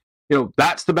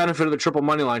that's the benefit of the triple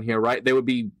money line here, right? They would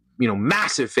be,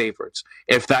 massive favorites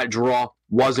if that draw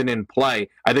wasn't in play.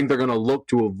 I think they're going to look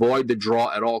to avoid the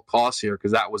draw at all costs here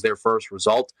because that was their first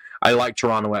result. I like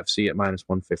Toronto FC at minus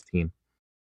 115.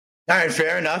 All right,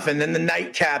 fair enough. And then the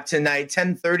nightcap tonight,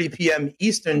 10:30 p.m.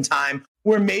 Eastern time,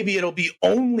 where maybe it'll be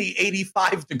only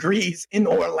 85 degrees in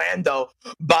Orlando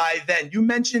by then. You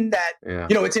mentioned that,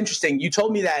 it's interesting. You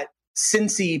told me that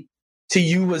Cincy to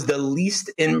you was the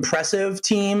least impressive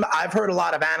team. I've heard a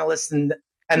lot of analysts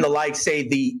and the like say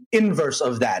the inverse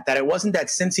of that it wasn't that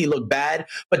Cincy looked bad,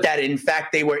 but that in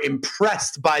fact they were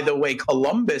impressed by the way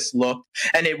Columbus looked.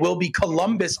 And it will be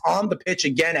Columbus on the pitch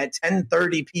again at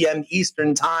 10:30 p.m.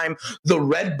 Eastern time. The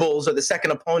Red Bulls are the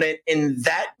second opponent in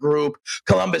that group.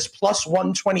 Columbus plus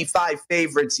 125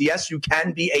 favorites. Yes, you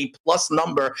can be a plus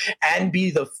number and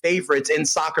be the favorites in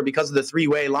soccer because of the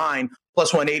three-way line.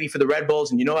 Plus 180 for the Red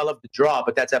Bulls. And I love the draw,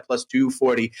 but that's at plus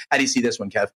 240. How do you see this one,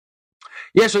 Kev?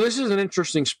 Yeah, so this is an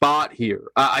interesting spot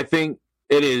here. I think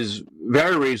it is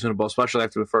very reasonable, especially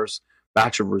after the first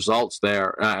batch of results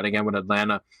there. And again, with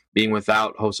Atlanta being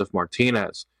without Josef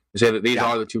Martinez, to say that these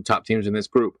are the two top teams in this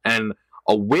group. And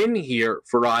a win here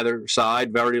for either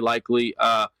side very likely,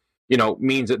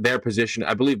 means that their position,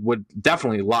 I believe, would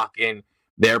definitely lock in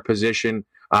their position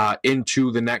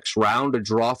into the next round. A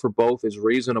draw for both is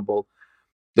reasonable.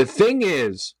 The thing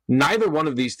is, neither one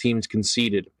of these teams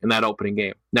conceded in that opening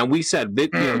game. Now, we said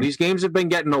that these games have been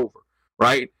getting over,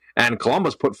 right? And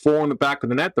Columbus put 4 in the back of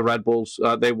the net. The Red Bulls,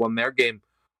 they won their game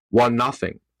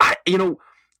 1-0.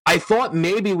 I thought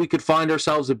maybe we could find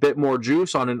ourselves a bit more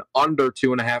juice on an under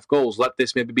 2.5 goals. Let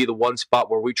this maybe be the one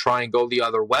spot where we try and go the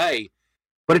other way.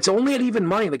 But it's only at even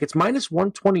money. Like, it's minus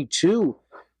 122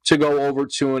 to go over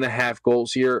 2.5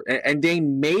 goals here. And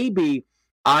Dane, maybe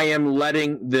I am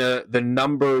letting the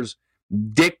numbers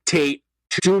dictate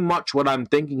too much what I'm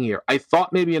thinking here. I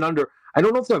thought maybe an under. I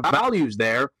don't know if the value's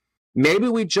there. Maybe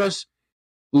we just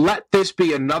let this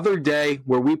be another day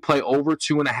where we play over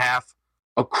 2.5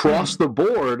 across the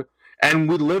board, and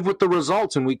we live with the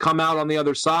results, and we come out on the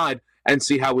other side and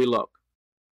see how we look.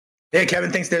 Yeah,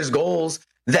 Kevin thinks there's goals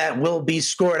that will be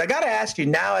scored. I got to ask you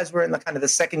now, as we're in the kind of the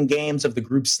second games of the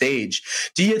group stage,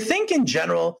 do you think in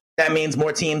general that means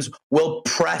more teams will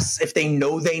press if they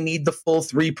know they need the full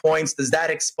 3 points? Does that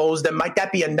expose them? Might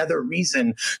that be another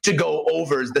reason to go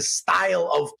overs, the style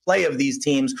of play of these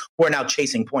teams who are now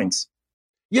chasing points?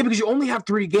 Yeah, because you only have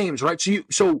 3 games, right?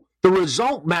 So the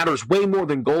result matters way more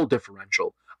than goal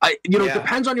differential.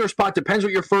 Depends on your spot, depends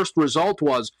what your first result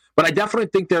was. But I definitely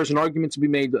think there's an argument to be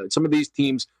made that some of these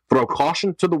teams throw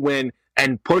caution to the wind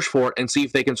and push for it and see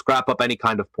if they can scrap up any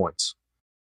kind of points.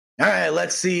 All right,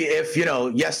 let's see if,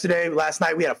 last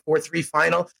night we had a 4-3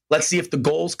 final. Let's see if the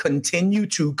goals continue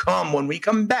to come when we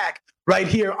come back right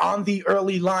here on the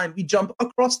early line. We jump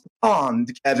across the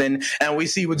pond, Kevin, and we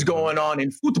see what's going on in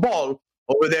football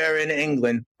over there in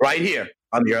England right here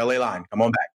on the early line. Come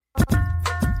on back.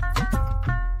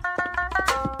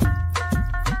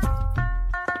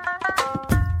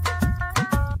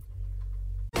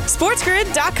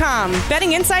 SportsGrid.com.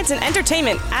 Betting insights and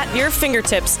entertainment at your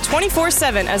fingertips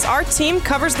 24/7 as our team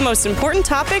covers the most important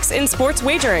topics in sports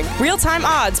wagering. Real-time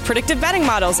odds, predictive betting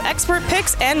models, expert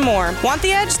picks, and more. Want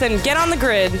the edge? Then get on the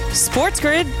grid.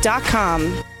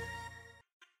 SportsGrid.com.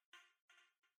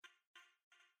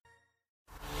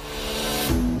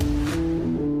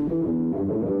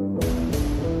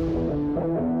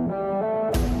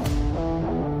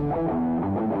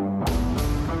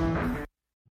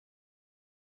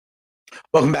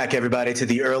 Welcome back, everybody, to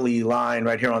the early line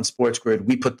right here on Sports Grid.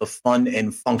 We put the fun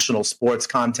in functional sports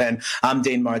content. I'm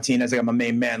Dane Martinez. I got my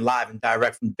main man live and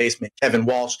direct from the basement, Kevin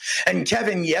Walsh. And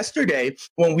Kevin, yesterday,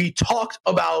 when we talked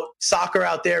about soccer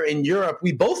out there in Europe,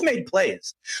 we both made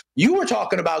plays. You were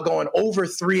talking about going over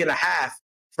 3.5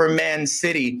 for Man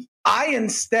City. I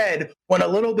instead went a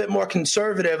little bit more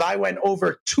conservative. I went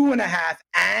over 2.5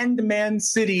 and Man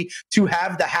City to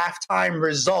have the halftime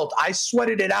result. I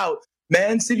sweated it out.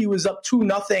 Man City was up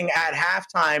 2-0 at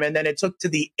halftime, and then it took to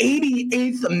the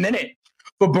 88th minute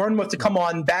for Bournemouth to come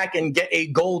on back and get a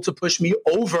goal to push me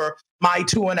over my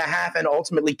 2.5 and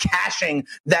ultimately cashing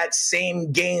that same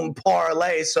game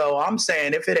parlay. So I'm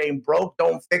saying if it ain't broke,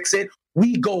 don't fix it.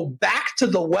 We go back to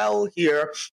the well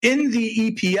here in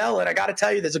the EPL, and I got to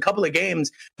tell you, there's a couple of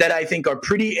games that I think are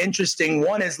pretty interesting.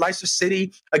 One is Leicester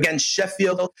City against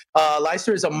Sheffield.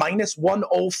 Leicester is a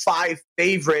 -105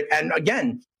 favorite, and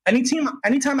again,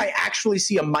 anytime I actually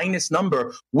see a minus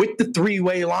number with the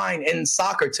three-way line in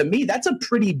soccer, to me, that's a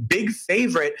pretty big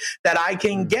favorite that I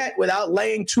can get without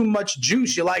laying too much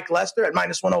juice. You like Leicester at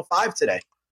 -105 today?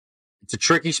 It's a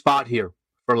tricky spot here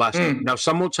for Leicester. Now,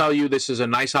 some will tell you this is a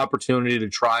nice opportunity to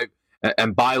try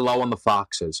and buy low on the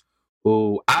Foxes,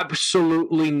 who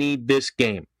absolutely need this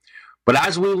game. But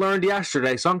as we learned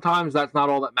yesterday, sometimes that's not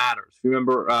all that matters.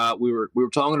 Remember, we were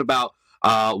talking about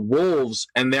Wolves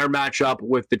and their matchup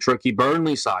with the tricky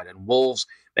Burnley side. And Wolves,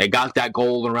 they got that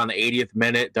goal around the 80th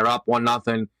minute. They're up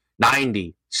 1-0,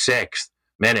 96th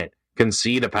minute.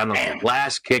 Concede a penalty.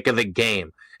 Last kick of the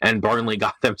game. And Burnley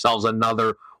got themselves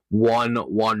another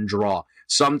 1-1 draw.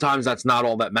 Sometimes that's not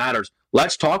all that matters.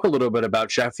 Let's talk a little bit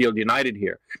about Sheffield United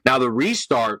here. Now, the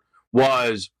restart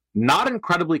was not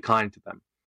incredibly kind to them.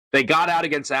 They got out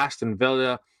against Aston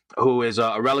Villa, who is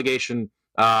a relegation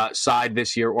side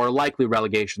this year, or a likely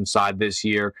relegation side this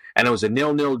year, and it was a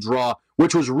 0-0 draw,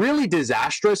 which was really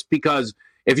disastrous because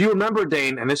if you remember,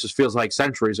 Dane, and this feels like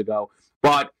centuries ago,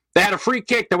 but they had a free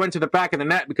kick that went to the back of the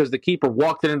net because the keeper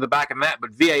walked it into the back of the net,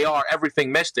 but VAR,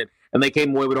 everything missed it, and they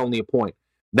came away with only a point.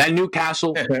 Then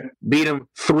Newcastle beat them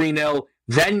 3-0.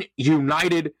 Then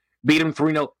United beat them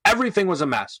 3-0. Everything was a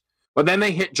mess. But then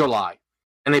they hit July,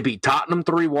 and they beat Tottenham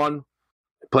 3-1.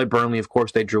 Play Burnley, of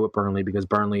course, they drew at Burnley because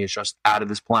Burnley is just out of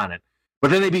this planet.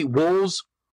 But then they beat Wolves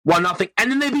 1-0, and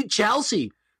then they beat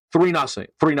Chelsea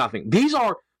 3-0. These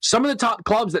are some of the top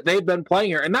clubs that they've been playing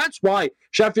here, and that's why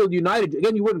Sheffield United,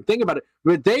 again, you wouldn't think about it,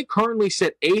 but they currently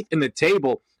sit 8th in the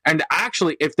table, and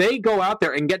actually, if they go out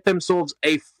there and get themselves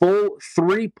a full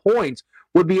 3 points,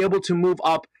 would be able to move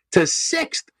up to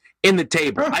 6th in the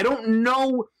table. I don't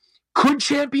know. Could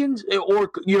champions or,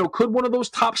 could one of those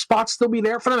top spots still be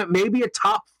there for them? It may be a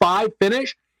top 5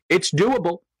 finish. It's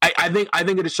doable. I think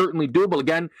it is certainly doable.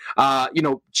 Again,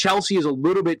 Chelsea is a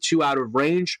little bit too out of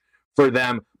range for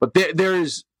them, but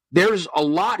there's a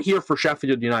lot here for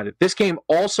Sheffield United. This game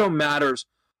also matters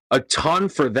a ton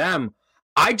for them.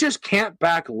 I just can't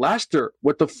back Leicester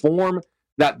with the form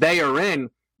that they are in.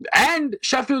 And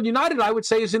Sheffield United, I would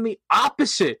say, is in the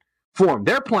opposite form.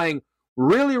 They're playing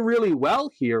really, really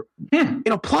well here.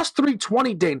 Plus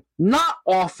 320, Dane. Not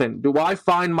often do I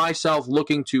find myself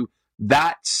looking to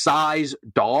that size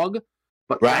dog.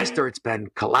 But Leicester, it's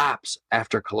been collapse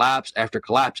after collapse after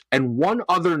collapse. And one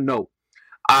other note,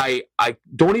 I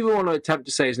don't even want to attempt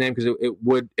to say his name because it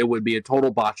would be a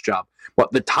total botch job.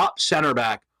 But the top center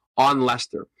back on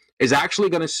Leicester is actually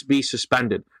going to be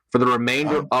suspended for the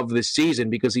remainder of the season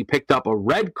because he picked up a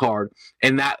red card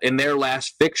in their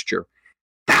last fixture.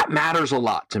 That matters a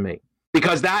lot to me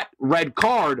because that red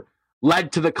card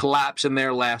led to the collapse in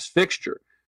their last fixture.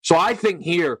 So I think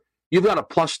here you've got a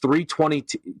plus 320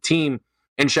 team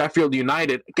in Sheffield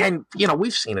United. Again,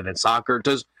 we've seen it in soccer.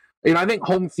 I think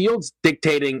home field's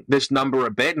dictating this number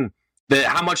a bit, and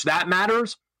how much that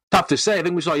matters, tough to say. I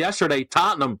think we saw yesterday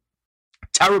Tottenham,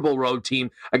 terrible road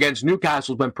team against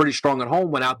Newcastle's been pretty strong at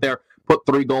home, went out there, put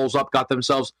 3 goals up, got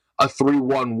themselves a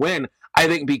 3-1 win. I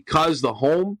think because the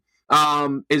home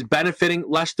is benefiting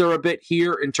Leicester a bit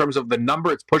here in terms of the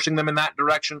number, it's pushing them in that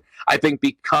direction. I think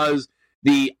because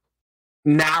the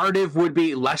narrative would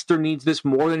be Leicester needs this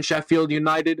more than Sheffield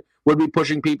United would be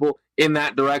pushing people in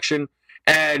that direction.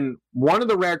 And one of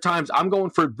the rare times I'm going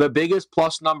for the biggest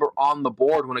plus number on the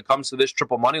board when it comes to this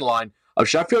triple money line of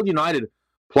Sheffield United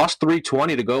plus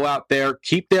 320 to go out there,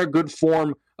 keep their good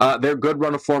form, their good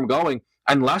run of form going,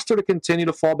 and Leicester to continue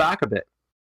to fall back a bit.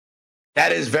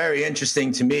 That is very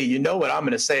interesting to me. You know what I'm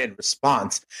going to say in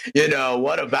response?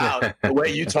 What about the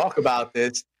way you talk about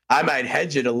this? I might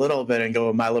hedge it a little bit and go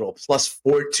with my little plus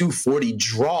 240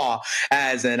 draw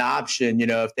as an option.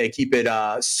 If they keep it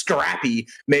scrappy,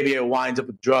 maybe it winds up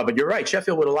with a draw. But you're right,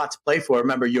 Sheffield with a lot to play for.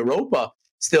 Remember, Europa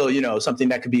still, something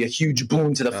that could be a huge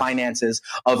boon to the finances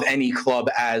of any club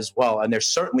as well. And they're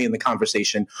certainly in the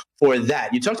conversation for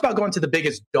that. You talked about going to the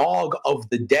biggest dog of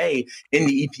the day in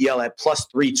the EPL at plus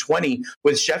 320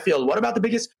 with Sheffield. What about the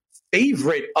biggest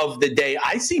favorite of the day?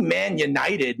 I see Man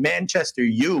United, Manchester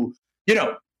U,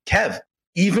 Kev,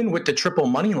 even with the triple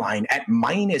money line at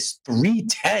minus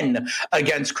 310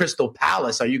 against Crystal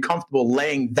Palace, are you comfortable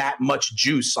laying that much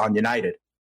juice on United?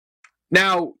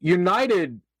 Now,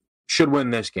 United should win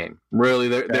this game. Really,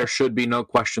 there should be no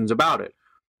questions about it.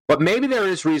 But maybe there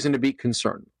is reason to be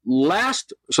concerned.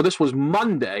 So this was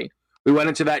Monday, we went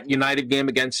into that United game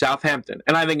against Southampton.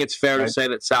 And I think it's fair to say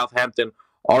that Southampton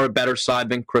are a better side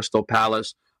than Crystal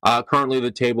Palace. Currently,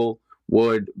 the table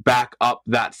would back up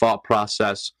that thought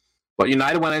process. But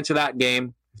United went into that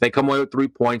game. If they come away with 3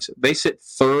 points, they sit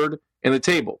third in the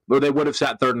table. Or they would have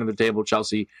sat third in the table.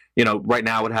 Chelsea, right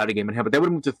now would have had a game in hand. But they would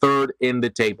have moved to third in the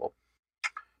table.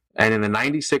 And in the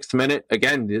 96th minute,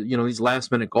 again, these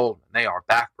last-minute goals, they are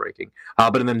backbreaking.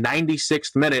 But in the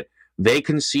 96th minute, they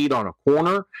concede on a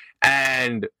corner,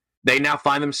 and they now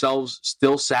find themselves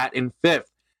still sat in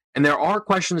fifth. And there are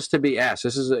questions to be asked.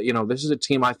 This is a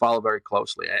team I follow very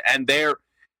closely, and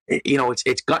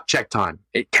it's gut check time.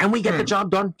 Can we get the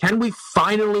job done? Can we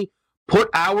finally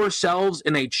put ourselves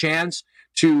in a chance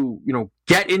to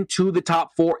get into the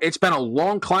top 4? It's been a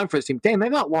long climb for this team. Damn,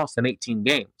 they've not lost in 18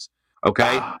 games.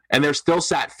 Okay, and they're still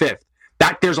sat fifth.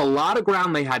 There's a lot of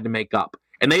ground they had to make up,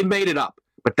 and they've made it up.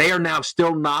 But they are now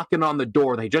still knocking on the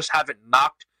door. They just haven't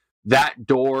knocked that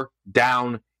door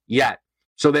down yet.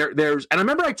 So there's, and I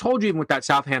remember I told you even with that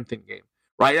Southampton game,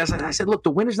 right? I said, look, the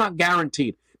win is not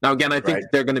guaranteed. Now, again, I think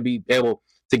they're going to be able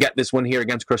to get this win here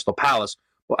against Crystal Palace.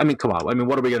 Well, I mean, come on. I mean,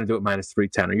 what are we going to do at minus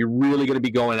 310? Are you really going to be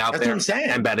going out there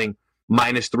and betting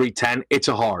minus 310? It's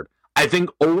a hard. I think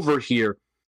over here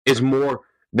is more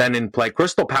than in play.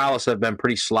 Crystal Palace have been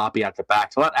pretty sloppy at the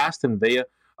back. So let Aston Villa,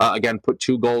 again, put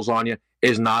 2 goals on you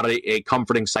is not a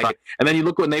comforting sight. And then you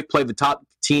look when they play the top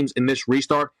teams in this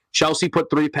restart. Chelsea put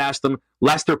 3 past them,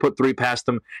 Leicester put 3 past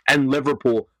them, and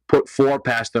Liverpool put 4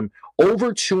 past them.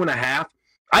 Over 2.5,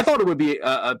 I thought it would be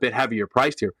a bit heavier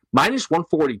priced here. Minus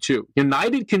 142.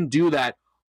 United can do that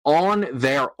on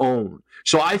their own.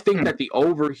 So I think that the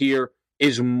over here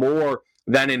is more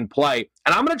than in play.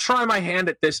 And I'm going to try my hand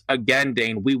at this again,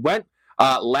 Dane. We went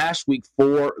last week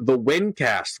for the win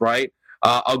cast, right?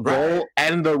 A goal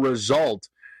and the result.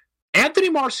 Anthony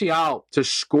Martial to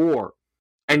score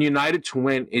and United to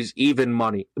win is even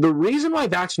money. The reason why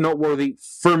that's noteworthy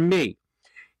for me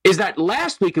is that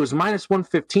last week it was minus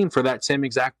 115 for that same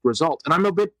exact result. And I'm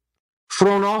a bit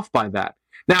thrown off by that.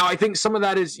 Now, I think some of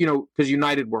that is, because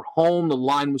United were home, the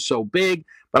line was so big,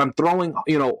 but I'm throwing,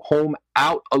 home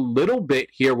out a little bit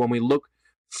here when we look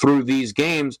through these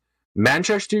games.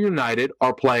 Manchester United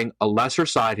are playing a lesser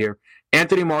side here.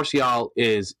 Anthony Martial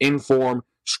is in form,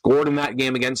 scored in that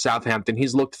game against Southampton.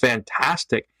 He's looked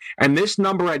fantastic. And this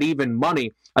number at even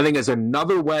money, I think, is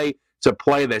another way to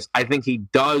play this. I think he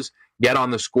does get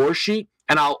on the score sheet.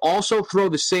 And I'll also throw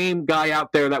the same guy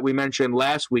out there that we mentioned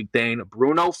last week, Dane,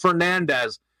 Bruno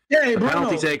Fernandes, the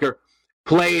penalty taker,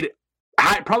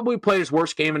 probably played his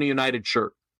worst game in a United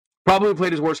shirt.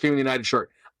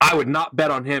 I would not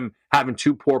bet on him having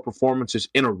 2 poor performances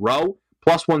in a row.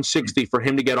 Plus 160 for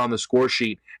him to get on the score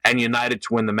sheet and United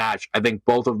to win the match. I think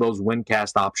both of those win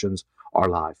cast options are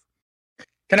live.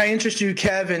 Can I interest you,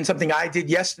 Kev, in something I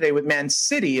did yesterday with Man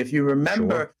City? If you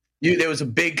remember, There was a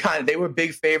big they were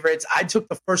big favorites. I took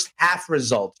the first half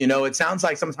result. It sounds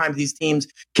like sometimes these teams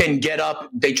can get up,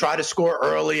 they try to score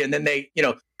early, and then they,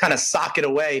 kind of sock it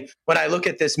away. When I look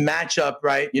at this matchup,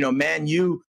 right, Man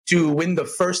U to win the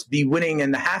first, be winning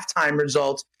in the halftime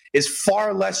results is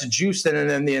far less juice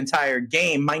than the entire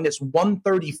game, minus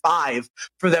 135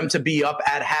 for them to be up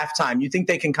at halftime. You think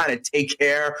they can kind of take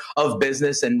care of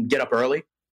business and get up early?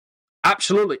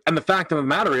 Absolutely. And the fact of the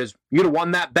matter is, you'd have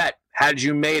won that bet had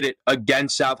you made it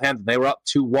against Southampton. They were up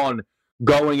 2-1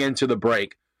 going into the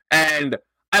break. And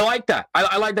I like that.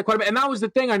 I like that quite a bit. And that was the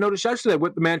thing I noticed yesterday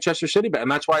with the Manchester City bet. And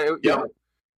that's why they were up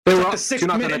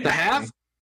 2-0 at the half.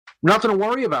 Nothing to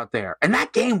worry about there. And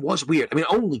that game was weird. I mean,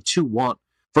 only 2-1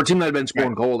 for a team that had been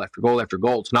scoring goal after goal after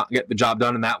goal to not get the job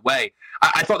done in that way.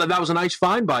 I thought that was a nice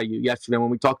find by you yesterday when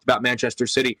we talked about Manchester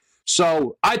City.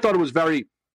 So I thought it was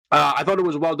I thought it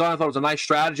was well done. I thought it was a nice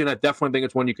strategy, and I definitely think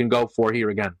it's one you can go for here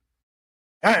again.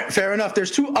 All right, fair enough.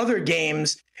 There's 2 other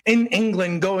games in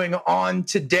England going on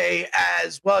today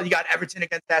as well. You got Everton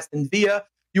against Aston Villa.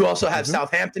 You also have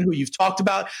Southampton, who you've talked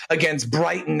about, against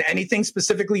Brighton. Anything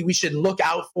specifically we should look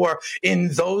out for in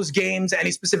those games?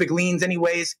 Any specific leans,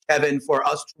 anyways, Kevin, for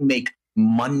us to make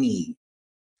money?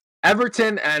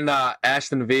 Everton and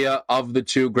Aston Villa, of the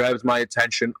 2, grabs my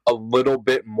attention a little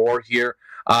bit more here.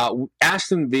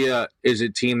 Aston Villa is a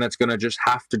team that's going to just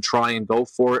have to try and go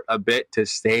for it a bit to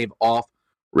stave off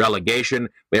relegation.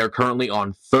 They are currently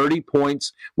on 30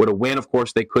 points. With a win, of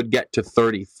course, they could get to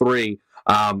 33.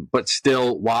 But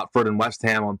still, Watford and West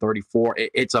Ham on 34.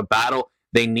 It's a battle.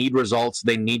 They need results.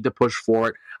 They need to push for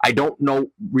it. I don't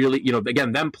know really,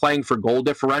 again, them playing for goal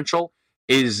differential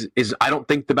is I don't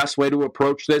think the best way to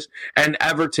approach this. And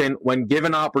Everton, when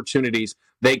given opportunities,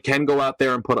 they can go out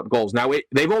there and put up goals. Now,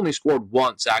 they've only scored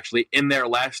once, actually, in their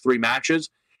last 3 matches.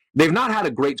 They've not had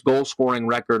a great goal-scoring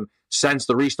record since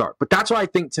the restart. But that's why I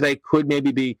think today could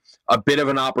maybe be a bit of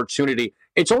an opportunity.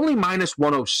 It's only minus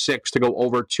 106 to go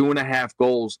over 2.5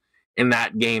 goals in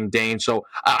that game, Dane. So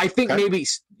I think maybe,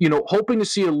 hoping to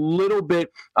see a little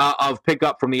bit of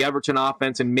pickup from the Everton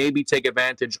offense and maybe take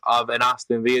advantage of an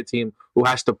Aston Villa team who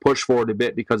has to push forward a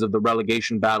bit because of the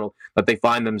relegation battle that they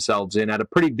find themselves in at a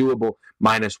pretty doable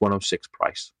minus 106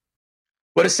 price.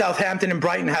 What does Southampton and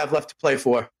Brighton have left to play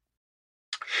for?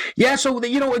 Yeah, so,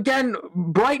 again,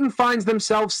 Brighton finds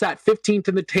themselves sat 15th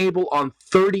in the table on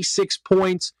 36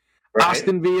 points. Right.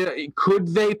 Aston Villa,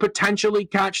 could they potentially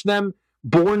catch them?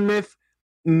 Bournemouth,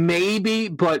 maybe,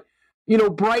 but,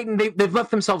 Brighton, they've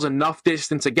left themselves enough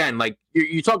distance. Again, like,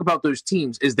 you talk about those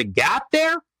teams. Is the gap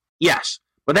there? Yes,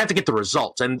 but they have to get the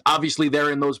results. And obviously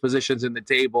they're in those positions in the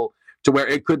table to where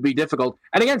it could be difficult.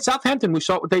 And again, Southampton, we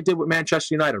saw what they did with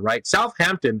Manchester United, right?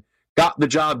 Southampton got the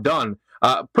job done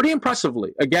pretty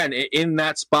impressively, again, in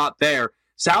that spot there.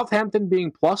 Southampton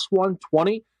being plus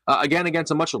 120, again,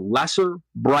 against a much lesser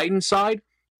Brighton side,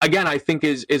 again, I think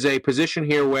is a position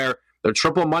here where the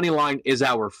triple money line is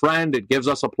our friend. It gives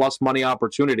us a plus money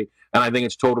opportunity, and I think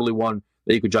it's totally one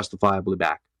that you could justifiably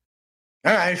back.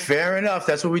 All right, fair enough.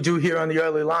 That's what we do here on the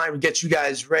early line. We get you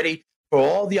guys ready for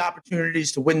all the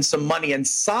opportunities to win some money. And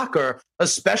soccer,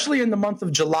 especially in the month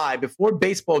of July, before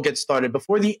baseball gets started,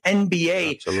 before the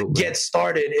NBA gets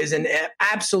started, is an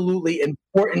absolutely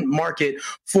important market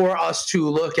for us to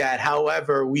look at.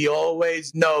 However, we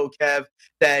always know, Kev,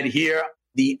 that here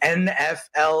the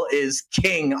NFL is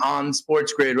king on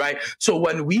Sports Grid, right? So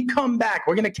when we come back,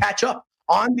 we're going to catch up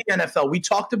on the NFL. We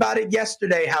talked about it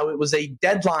yesterday, how it was a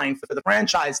deadline for the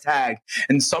franchise tag,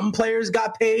 and some players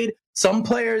got paid. Some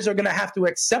players are going to have to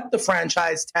accept the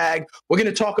franchise tag. We're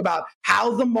going to talk about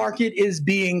how the market is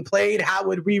being played, how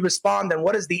would we respond, and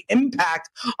what is the impact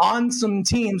on some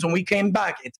teams when we came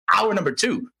back. It's hour number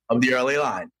 2 of the early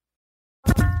line.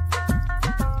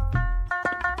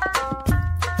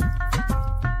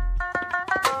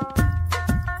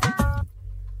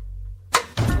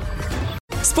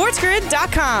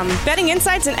 SportsGrid.com. Betting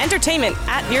insights and entertainment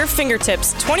at your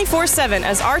fingertips 24/7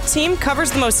 as our team covers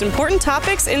the most important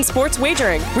topics in sports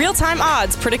wagering. Real-time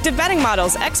odds, predictive betting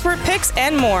models, expert picks,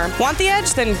 and more. Want the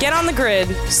edge? Then get on the grid.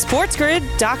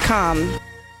 SportsGrid.com.